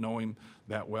coach. I don't know him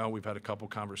that well. We've had a couple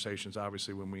conversations,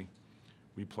 obviously, when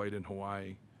we played in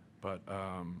Hawaii. But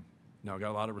no, I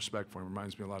got a lot of respect for him.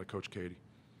 Reminds me a lot of Coach Katie.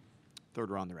 Third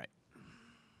row on the right.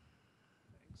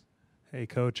 Hey,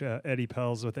 Coach, Eddie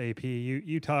Pels with AP.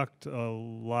 You talked a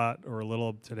lot or a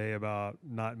little today about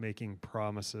not making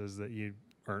promises that you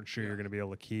aren't sure you're going to be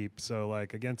able to keep. So,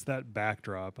 against that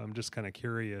backdrop, I'm just kind of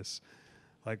curious,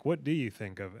 Like, what do you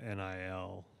think of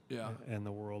NIL Yeah. and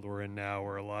the world we're in now,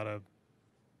 where a lot of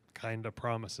kind of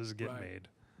promises get Right. made?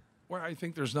 Well, I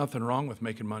think there's nothing wrong with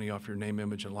making money off your name,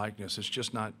 image, and likeness. It's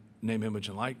just not name, image,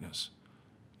 and likeness.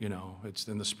 You know, it's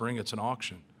in the spring, it's an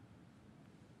auction.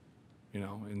 You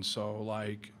know, and so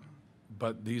like,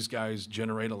 but these guys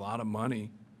generate a lot of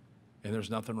money, and there's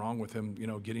nothing wrong with them, you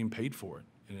know, getting paid for it.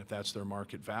 And if that's their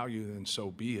market value, then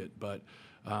so be it. But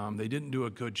they didn't do a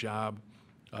good job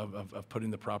of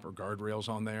putting the proper guardrails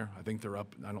on there. I think they're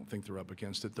up. I don't think they're up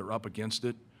against it. They're up against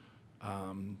it.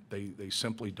 They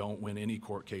simply don't win any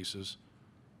court cases.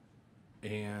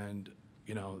 And,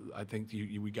 you know, I think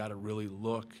we got to really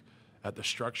look at the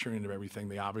structuring of everything.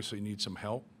 They obviously need some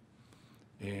help,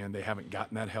 and they haven't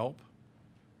gotten that help.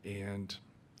 And,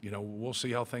 you know, we'll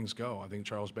see how things go. I think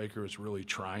Charles Baker is really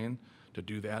trying to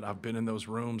do that. I've been in those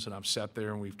rooms, and I've sat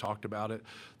there, and we've talked about it.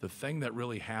 The thing that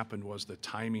really happened was the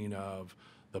timing of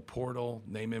the portal,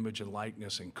 name, image, and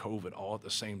likeness, and COVID all at the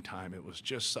same time. It was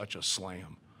just such a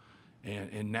slam.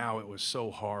 And now it was so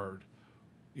hard,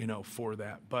 you know, for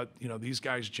that. But, you know, these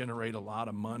guys generate a lot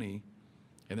of money,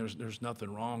 and there's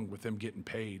nothing wrong with them getting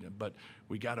paid. But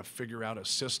we got to figure out a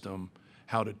system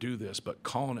how to do this, but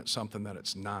calling it something that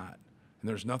it's not. And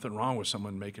there's nothing wrong with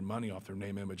someone making money off their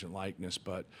name, image, and likeness.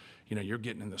 But, you know, you're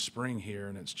getting in the spring here,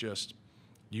 and it's just,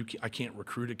 I can't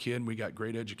recruit a kid. We got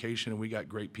great education, and we got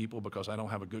great people because I don't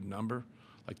have a good number.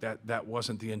 Like that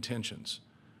wasn't the intentions.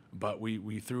 But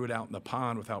we threw it out in the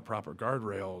pond without proper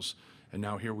guardrails, and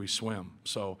now here we swim.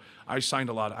 So I signed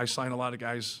a lot of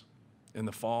guys in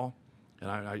the fall, and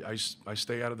I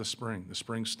stay out of the spring. The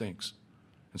spring stinks.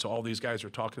 And so all these guys are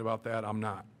talking about that. I'm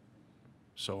not.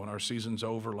 So when our season's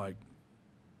over, like,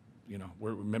 you know,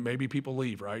 maybe people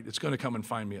leave, right? It's going to come and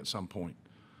find me at some point.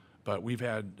 But we've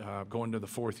had, going to the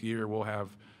fourth year, we'll have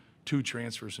 2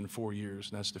 transfers in 4 years,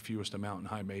 and that's the fewest amount in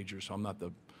high majors. So I'm not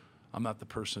the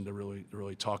person to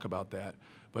really talk about that.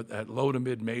 But at low to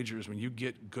mid majors, when you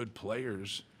get good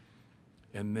players,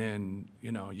 and then,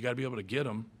 you know, you got to be able to get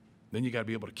them, then you got to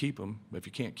be able to keep them. If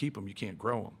you can't keep them, you can't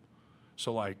grow them.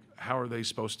 So, like, how are they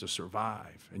supposed to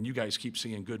survive? And you guys keep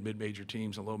seeing good mid-major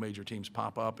teams and low-major teams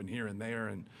pop up and here and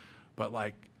there. But,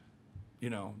 like, you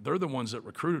know, they're the ones that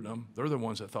recruited them. They're the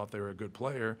ones that thought they were a good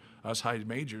player. Us high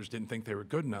majors didn't think they were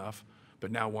good enough.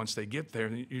 But now once they get there,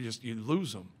 you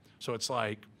lose them. So it's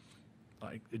like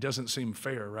it doesn't seem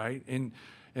fair, right? And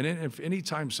if any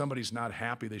time somebody's not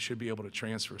happy, they should be able to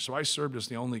transfer. So I served as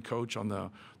the only coach on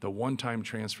the one-time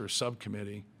transfer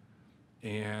subcommittee.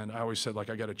 And I always said,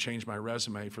 like, I got to change my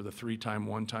resume for the 3-time,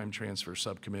 one-time transfer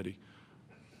subcommittee.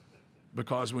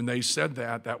 Because when they said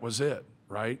that, that was it,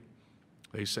 right?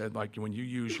 They said, like, when you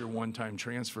use your one-time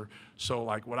transfer. So,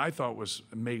 like, what I thought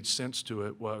made sense to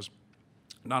it was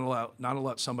not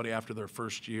let somebody after their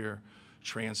first year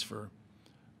transfer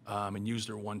and use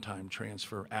their one-time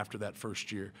transfer after that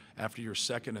first year. After your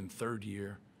second and third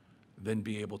year, then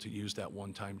be able to use that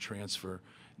one-time transfer.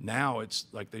 Now it's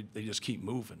like they just keep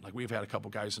moving. Like, we've had a couple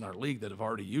guys in our league that have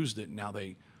already used it, and now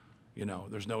they, you know,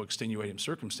 there's no extenuating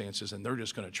circumstances, and they're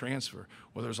just going to transfer.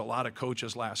 Well, there's a lot of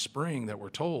coaches last spring that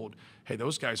were told, hey,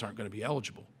 those guys aren't going to be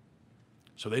eligible.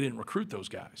 So they didn't recruit those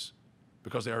guys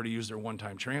because they already used their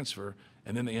one-time transfer,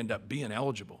 and then they end up being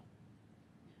eligible.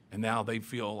 And now they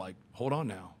feel like, hold on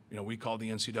now. You know, we called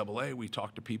the NCAA. We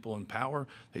talked to people in power.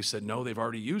 They said, no, they've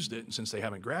already used it, and since they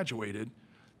haven't graduated,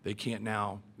 they can't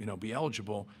now, you know, be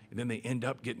eligible. And then they end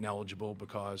up getting eligible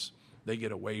because they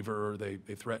get a waiver or they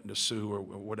threaten to sue or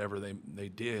whatever they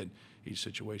did. Each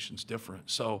situation's different.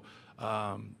 So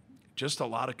just a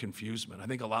lot of confusement. I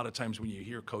think a lot of times when you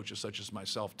hear coaches such as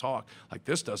myself talk, like,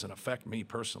 this doesn't affect me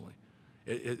personally.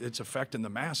 It's affecting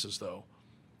the masses, though.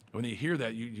 When you hear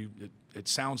that, it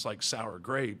sounds like sour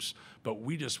grapes, but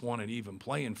we just want an even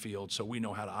playing field so we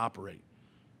know how to operate.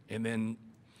 And then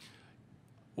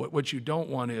what you don't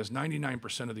want is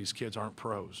 99% of these kids aren't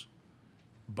pros,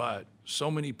 but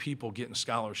so many people getting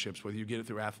scholarships, whether you get it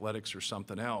through athletics or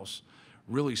something else,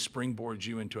 really springboards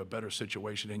you into a better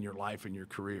situation in your life and your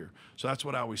career. So that's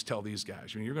what I always tell these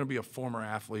guys. I mean, you're going to be a former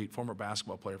athlete, former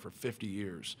basketball player for 50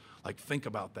 years. Like, think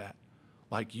about that.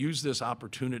 Like, use this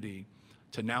opportunity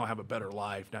to now have a better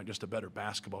life, not just a better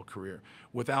basketball career,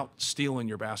 without stealing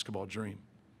your basketball dream.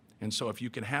 And so if you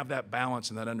can have that balance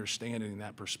and that understanding and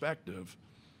that perspective,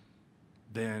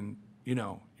 then, you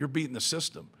know, you're beating the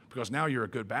system, because now you're a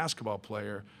good basketball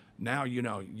player. Now, you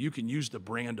know, you can use the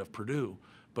brand of Purdue.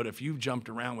 But if you've jumped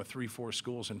around with 3-4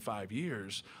 schools in 5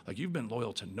 years, like, you've been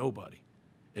loyal to nobody.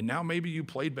 And now maybe you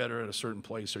played better at a certain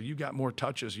place, or you got more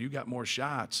touches, or you got more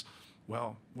shots.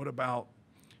 Well, what about,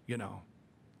 you know,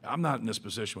 I'm not in this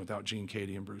position without Gene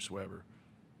Cady and Bruce Weber.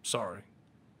 Sorry.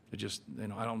 It just,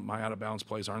 my out of bounds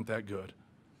plays aren't that good,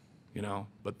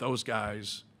 but those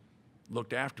guys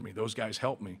looked after me. Those guys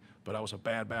helped me, but I was a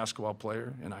bad basketball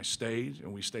player, and I stayed,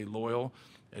 and we stayed loyal.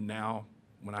 And now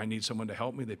when I need someone to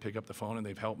help me, they pick up the phone and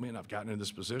they've helped me, and I've gotten in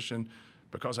this position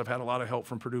because I've had a lot of help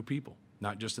from Purdue people,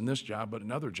 not just in this job, but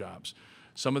in other jobs.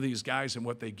 Some of these guys and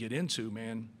what they get into,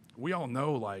 man, we all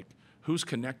know, like, who's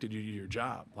connected you to your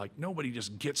job. Like, nobody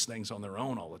just gets things on their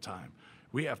own all the time.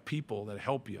 We have people that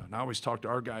help you. And I always talk to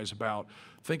our guys about,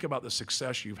 think about the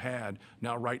success you've had.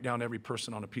 Now write down every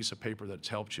person on a piece of paper that's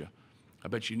helped you. I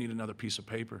bet you need another piece of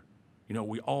paper.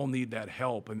 We all need that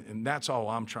help. And that's all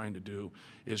I'm trying to do,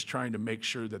 is trying to make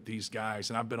sure that these guys,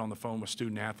 and I've been on the phone with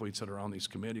student athletes that are on these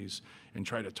committees and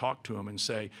try to talk to them and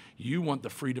say, you want the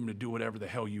freedom to do whatever the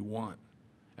hell you want.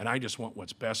 And I just want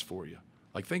what's best for you.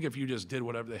 Like, think if you just did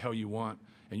whatever the hell you want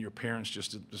and your parents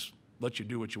just let you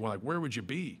do what you want. Like, where would you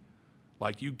be?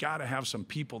 Like, you got to have some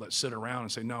people that sit around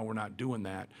and say, no, we're not doing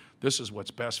that. This is what's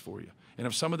best for you. And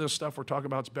if some of this stuff we're talking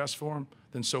about is best for them,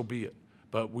 then so be it.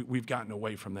 But we've gotten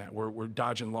away from that. We're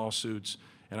dodging lawsuits,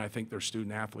 and I think there's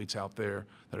student athletes out there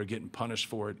that are getting punished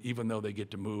for it, even though they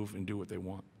get to move and do what they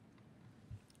want.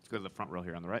 Let's go to the front row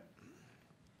here on the right.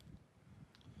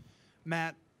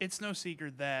 Matt, it's no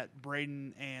secret that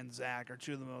Braden and Zach are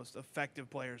two of the most effective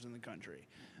players in the country.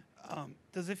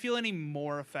 Does it feel any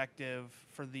more effective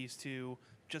for these two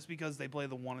just because they play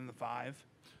the 1 and the 5?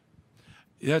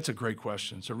 Yeah, that's a great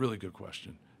question. It's a really good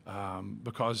question.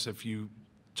 Because if you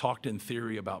talked in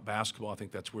theory about basketball, I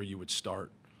think that's where you would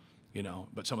start.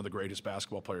 But some of the greatest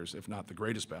basketball players, if not the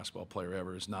greatest basketball player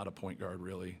ever, is not a point guard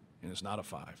really, and is not a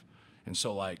 5. And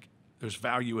so, like, there's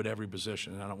value at every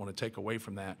position, and I don't want to take away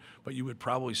from that, but you would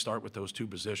probably start with those two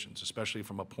positions, especially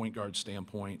from a point guard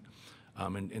standpoint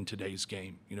in today's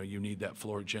game. You need that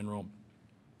floor general.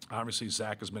 Obviously,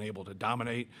 Zach has been able to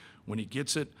dominate when he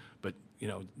gets it, but,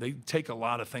 they take a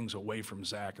lot of things away from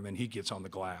Zach, and then he gets on the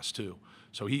glass too.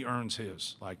 So he earns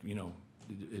his. Like,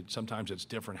 sometimes it's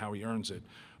different how he earns it,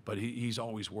 but he's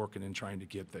always working and trying to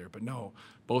get there. But no,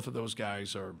 both of those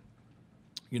guys are,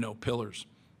 pillars,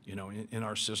 in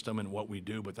our system and what we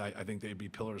do, but I think they'd be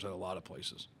pillars at a lot of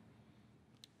places.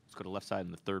 Let's go to left side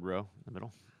in the third row in the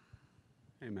middle.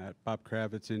 Hey, Matt. Bob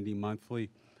Kravitz, Indy Monthly.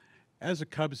 As a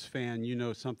Cubs fan, you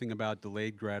know something about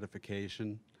delayed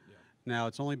gratification. Yeah. Now,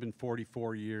 it's only been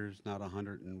 44 years, not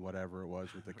 100 and whatever it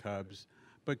was with the Cubs.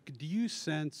 But do you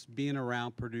sense, being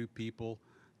around Purdue people,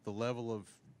 the level of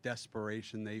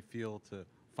desperation they feel to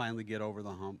finally get over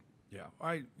the hump? Yeah,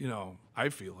 I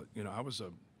feel it. I was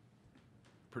a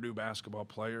Purdue basketball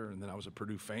player, and then I was a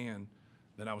Purdue fan.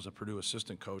 Then I was a Purdue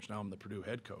assistant coach. Now I'm the Purdue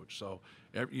head coach. So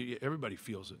everybody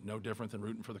feels it. No different than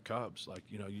rooting for the Cubs. Like,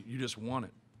 you just want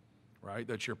it, right?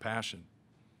 That's your passion.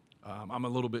 I'm a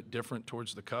little bit different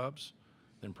towards the Cubs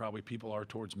than probably people are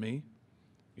towards me,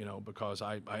 because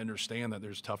I understand that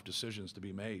there's tough decisions to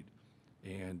be made.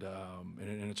 And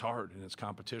it's hard, and it's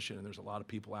competition, and there's a lot of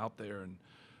people out there.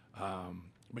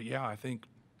 But yeah, I think,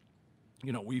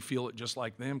 we feel it just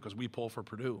like them because we pull for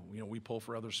Purdue. We pull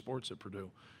for other sports at Purdue.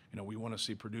 We want to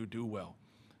see Purdue do well.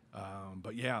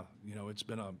 But yeah, it's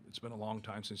been a long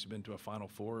time since you've been to a Final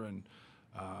Four, and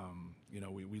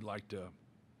we'd like to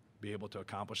be able to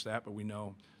accomplish that. But we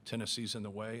know Tennessee's in the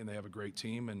way, and they have a great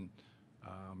team, and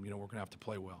we're going to have to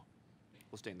play well.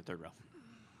 We'll stay in the third row.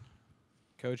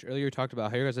 Coach, earlier you talked about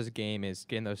how your guys' game is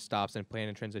getting those stops and playing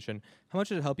in transition. How much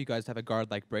does it help you guys to have a guard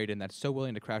like Braden that's so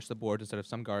willing to crash the boards instead of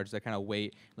some guards that kind of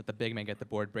wait, let the big man get the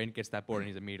board, Braden gets that board, and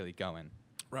he's immediately going?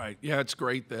 Right. Yeah, it's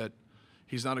great that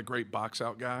he's not a great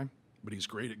box-out guy, but he's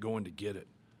great at going to get it.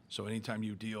 So anytime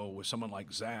you deal with someone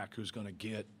like Zach, who's going to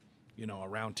get,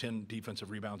 around 10 defensive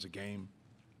rebounds a game,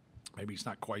 maybe he's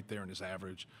not quite there in his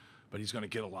average, but he's going to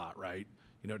get a lot, right?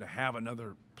 To have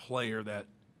another player that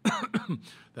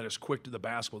that is quick to the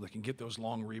basketball, that can get those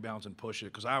long rebounds and push it.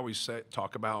 Because I always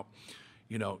talk about,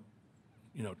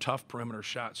 tough perimeter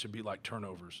shots should be like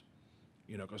turnovers.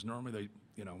 Because normally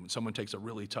when someone takes a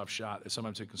really tough shot,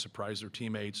 sometimes they can surprise their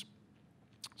teammates.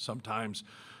 Sometimes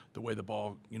the way the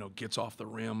ball, gets off the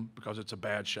rim because it's a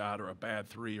bad shot or a bad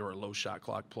three or a low shot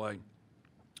clock play.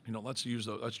 Let's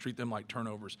treat them like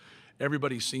turnovers.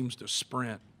 Everybody seems to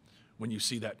sprint when you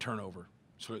see that turnover.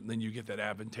 So then you get that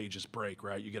advantageous break,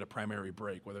 right? You get a primary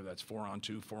break, whether that's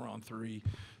 4-on-2, 4-on-3,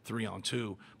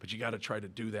 3-on-2, but you got to try to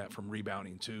do that from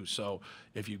rebounding too. So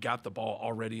if you got the ball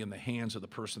already in the hands of the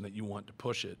person that you want to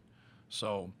push it,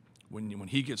 so when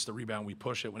he gets the rebound, we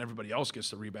push it. When everybody else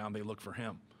gets the rebound, they look for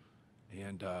him.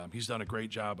 And he's done a great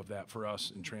job of that for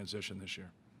us in transition this year.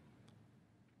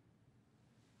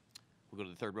 We'll go to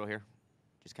the third row here.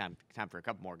 just kind of time for a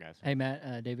couple more guys. Hey,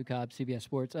 Matt, David Cobb, CBS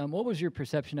Sports. What was your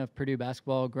perception of Purdue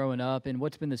basketball growing up, and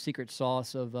what's been the secret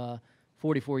sauce of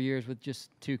 44 years with just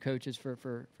 2 coaches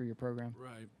for your program?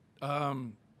 Right.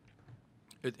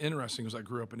 It's interesting because I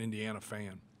grew up an Indiana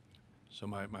fan. So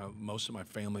most of my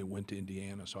family went to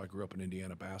Indiana, so I grew up an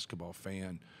Indiana basketball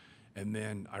fan. And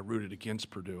then I rooted against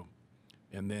Purdue.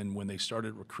 And then when they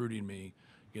started recruiting me,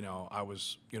 I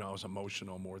was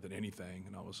emotional more than anything.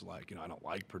 And I was like, I don't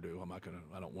like Purdue.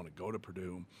 I don't want to go to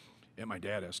Purdue. And my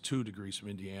dad has 2 degrees from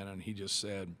Indiana, and he just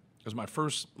said, it was my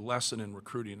first lesson in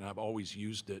recruiting, and I've always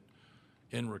used it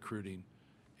in recruiting.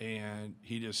 And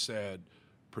he just said,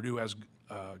 Purdue has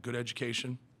good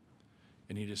education.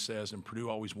 And he just says, and Purdue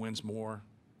always wins more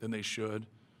than they should.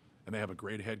 And they have a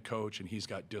great head coach, and he's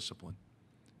got discipline.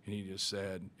 And he just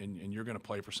said, and you're going to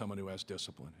play for someone who has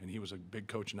discipline. And he was a big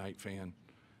Coach Knight fan.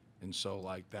 And so,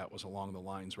 like, that was along the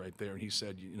lines right there. And he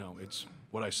said, it's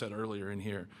what I said earlier in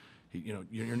here.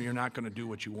 You're not going to do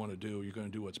what you want to do. You're going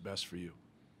to do what's best for you.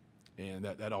 And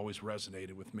that always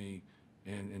resonated with me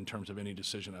in terms of any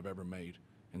decision I've ever made.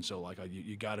 And so, like,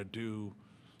 you got to do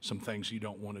some things you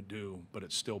don't want to do, but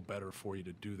it's still better for you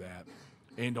to do that.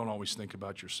 And don't always think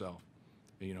about yourself.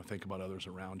 Think about others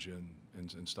around you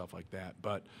and stuff like that.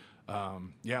 But,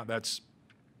 yeah,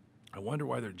 I wonder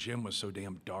why their gym was so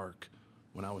damn dark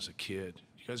when I was a kid.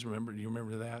 You guys remember? Do you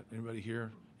remember that? Anybody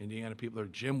here? Indiana people? Their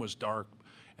gym was dark,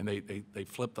 and they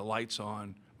flipped the lights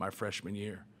on my freshman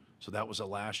year. So that was the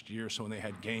last year. So when they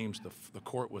had games, the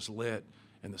court was lit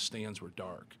and the stands were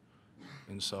dark.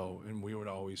 And we would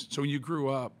always. So when you grew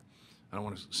up, I don't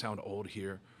want to sound old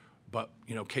here, but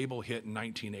cable hit in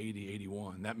 1980,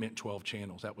 81. That meant 12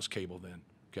 channels. That was cable then.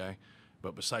 Okay.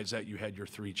 But besides that, you had your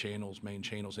 3 channels, main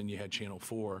channels, and you had Channel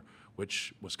 4,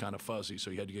 which was kind of fuzzy.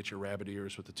 So you had to get your rabbit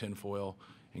ears with the tinfoil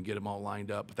and get them all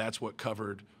lined up. But that's what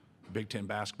covered Big Ten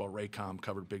basketball. Raycom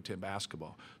covered Big Ten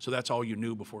basketball. So that's all you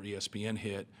knew before ESPN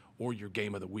hit, or your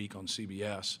game of the week on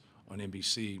CBS, on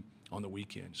NBC on the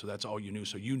weekend. So that's all you knew.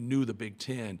 So you knew the Big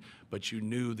Ten, but you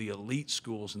knew the elite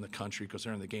schools in the country because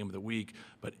they're in the game of the week.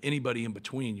 But anybody in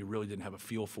between, you really didn't have a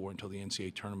feel for until the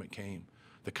NCAA tournament came.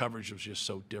 The coverage was just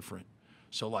so different.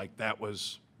 So, like, that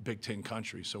was Big Ten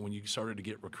country. So when you started to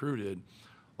get recruited,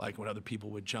 like when other people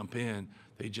would jump in,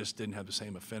 they just didn't have the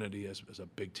same affinity as a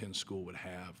Big Ten school would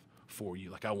have for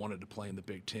you. Like, I wanted to play in the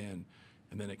Big Ten,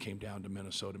 and then it came down to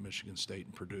Minnesota, Michigan State,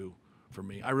 and Purdue for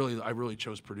me. I really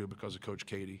chose Purdue because of Coach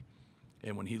Katie.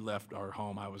 And when he left our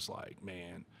home, I was like,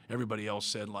 man, everybody else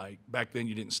said, like, back then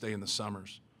you didn't stay in the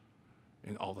summers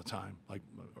and all the time, like,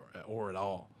 or at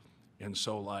all. And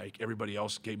so, like, everybody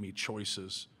else gave me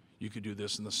choices. You could do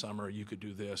this in the summer, you could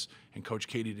do this. And Coach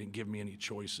Katie didn't give me any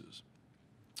choices.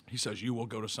 He says, you will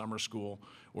go to summer school,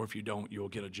 or if you don't, you'll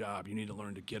get a job. You need to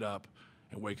learn to get up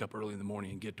and wake up early in the morning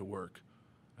and get to work.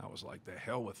 I was like, the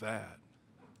hell with that.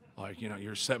 Like,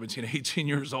 you're 17, 18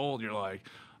 years old. You're like,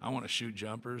 I want to shoot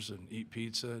jumpers and eat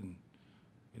pizza and,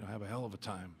 have a hell of a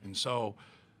time. And so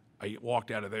I walked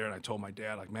out of there and I told my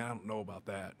dad, like, man, I don't know about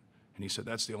that. And he said,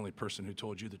 that's the only person who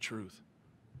told you the truth.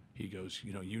 He goes,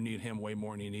 you need him way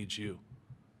more than he needs you.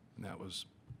 And that was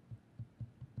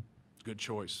a good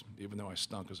choice, even though I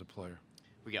stunk as a player.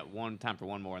 We got time for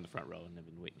one more in the front row, and I've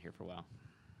been waiting here for a while.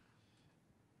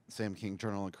 Sam King,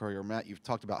 Journal and Courier. Matt, you've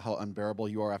talked about how unbearable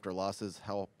you are after losses,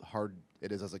 how hard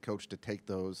it is as a coach to take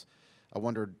those. I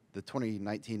wondered, the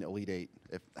 2019 Elite Eight,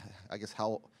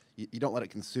 how you don't let it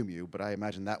consume you, but I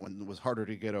imagine that one was harder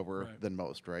to get over than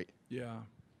most, right? Yeah,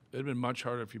 it'd been much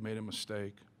harder if you made a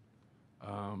mistake.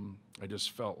 I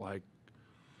just felt like,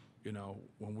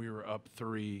 when we were up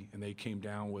 3 and they came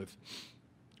down with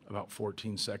about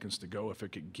 14 seconds to go, if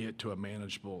it could get to a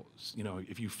manageable,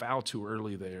 if you foul too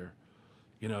early there,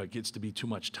 it gets to be too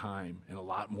much time and a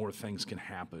lot more things can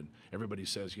happen. Everybody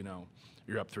says,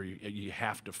 you're up 3, you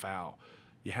have to foul.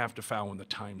 You have to foul when the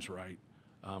time's right.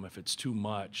 If it's too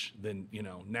much, then,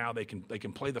 now they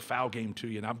can play the foul game to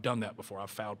you. And I've done that before. I've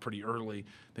fouled pretty early.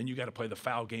 Then you got to play the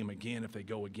foul game again if they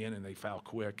go again and they foul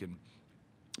quick.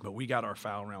 But we got our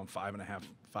foul around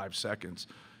 5 seconds.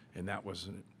 And that was,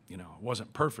 it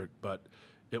wasn't perfect, but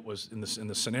it was in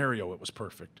the scenario, it was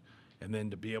perfect. And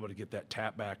then to be able to get that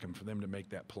tap back and for them to make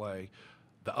that play.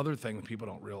 The other thing that people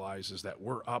don't realize is that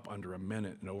we're up under a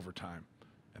minute in overtime.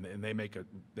 And they make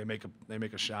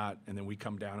a shot, and then we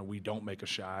come down and we don't make a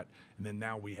shot, and then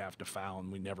now we have to foul, and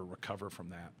we never recover from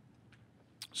that.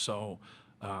 So,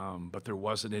 but there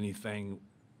wasn't anything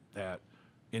that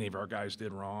any of our guys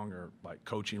did wrong or like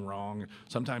coaching wrong.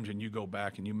 Sometimes when you go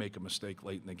back and you make a mistake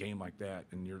late in the game like that,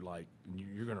 and you're like,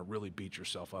 you're going to really beat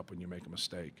yourself up when you make a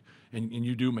mistake, and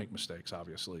you do make mistakes,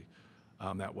 obviously.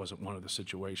 that wasn't one of the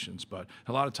situations. But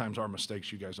a lot of times our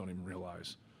mistakes you guys don't even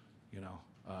realize,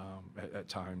 at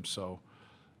times. So,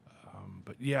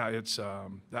 but yeah, it's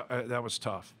that was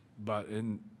tough. But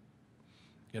I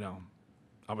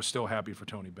was still happy for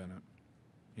Tony Bennett.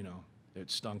 It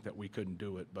stunk that we couldn't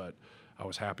do it, but I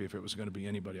was happy if it was going to be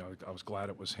anybody. I was glad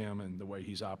it was him and the way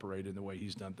he's operated, the way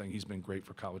he's done things. He's been great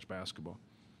for college basketball.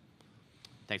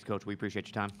 Thanks, Coach. We appreciate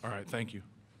your time. All right, thank you.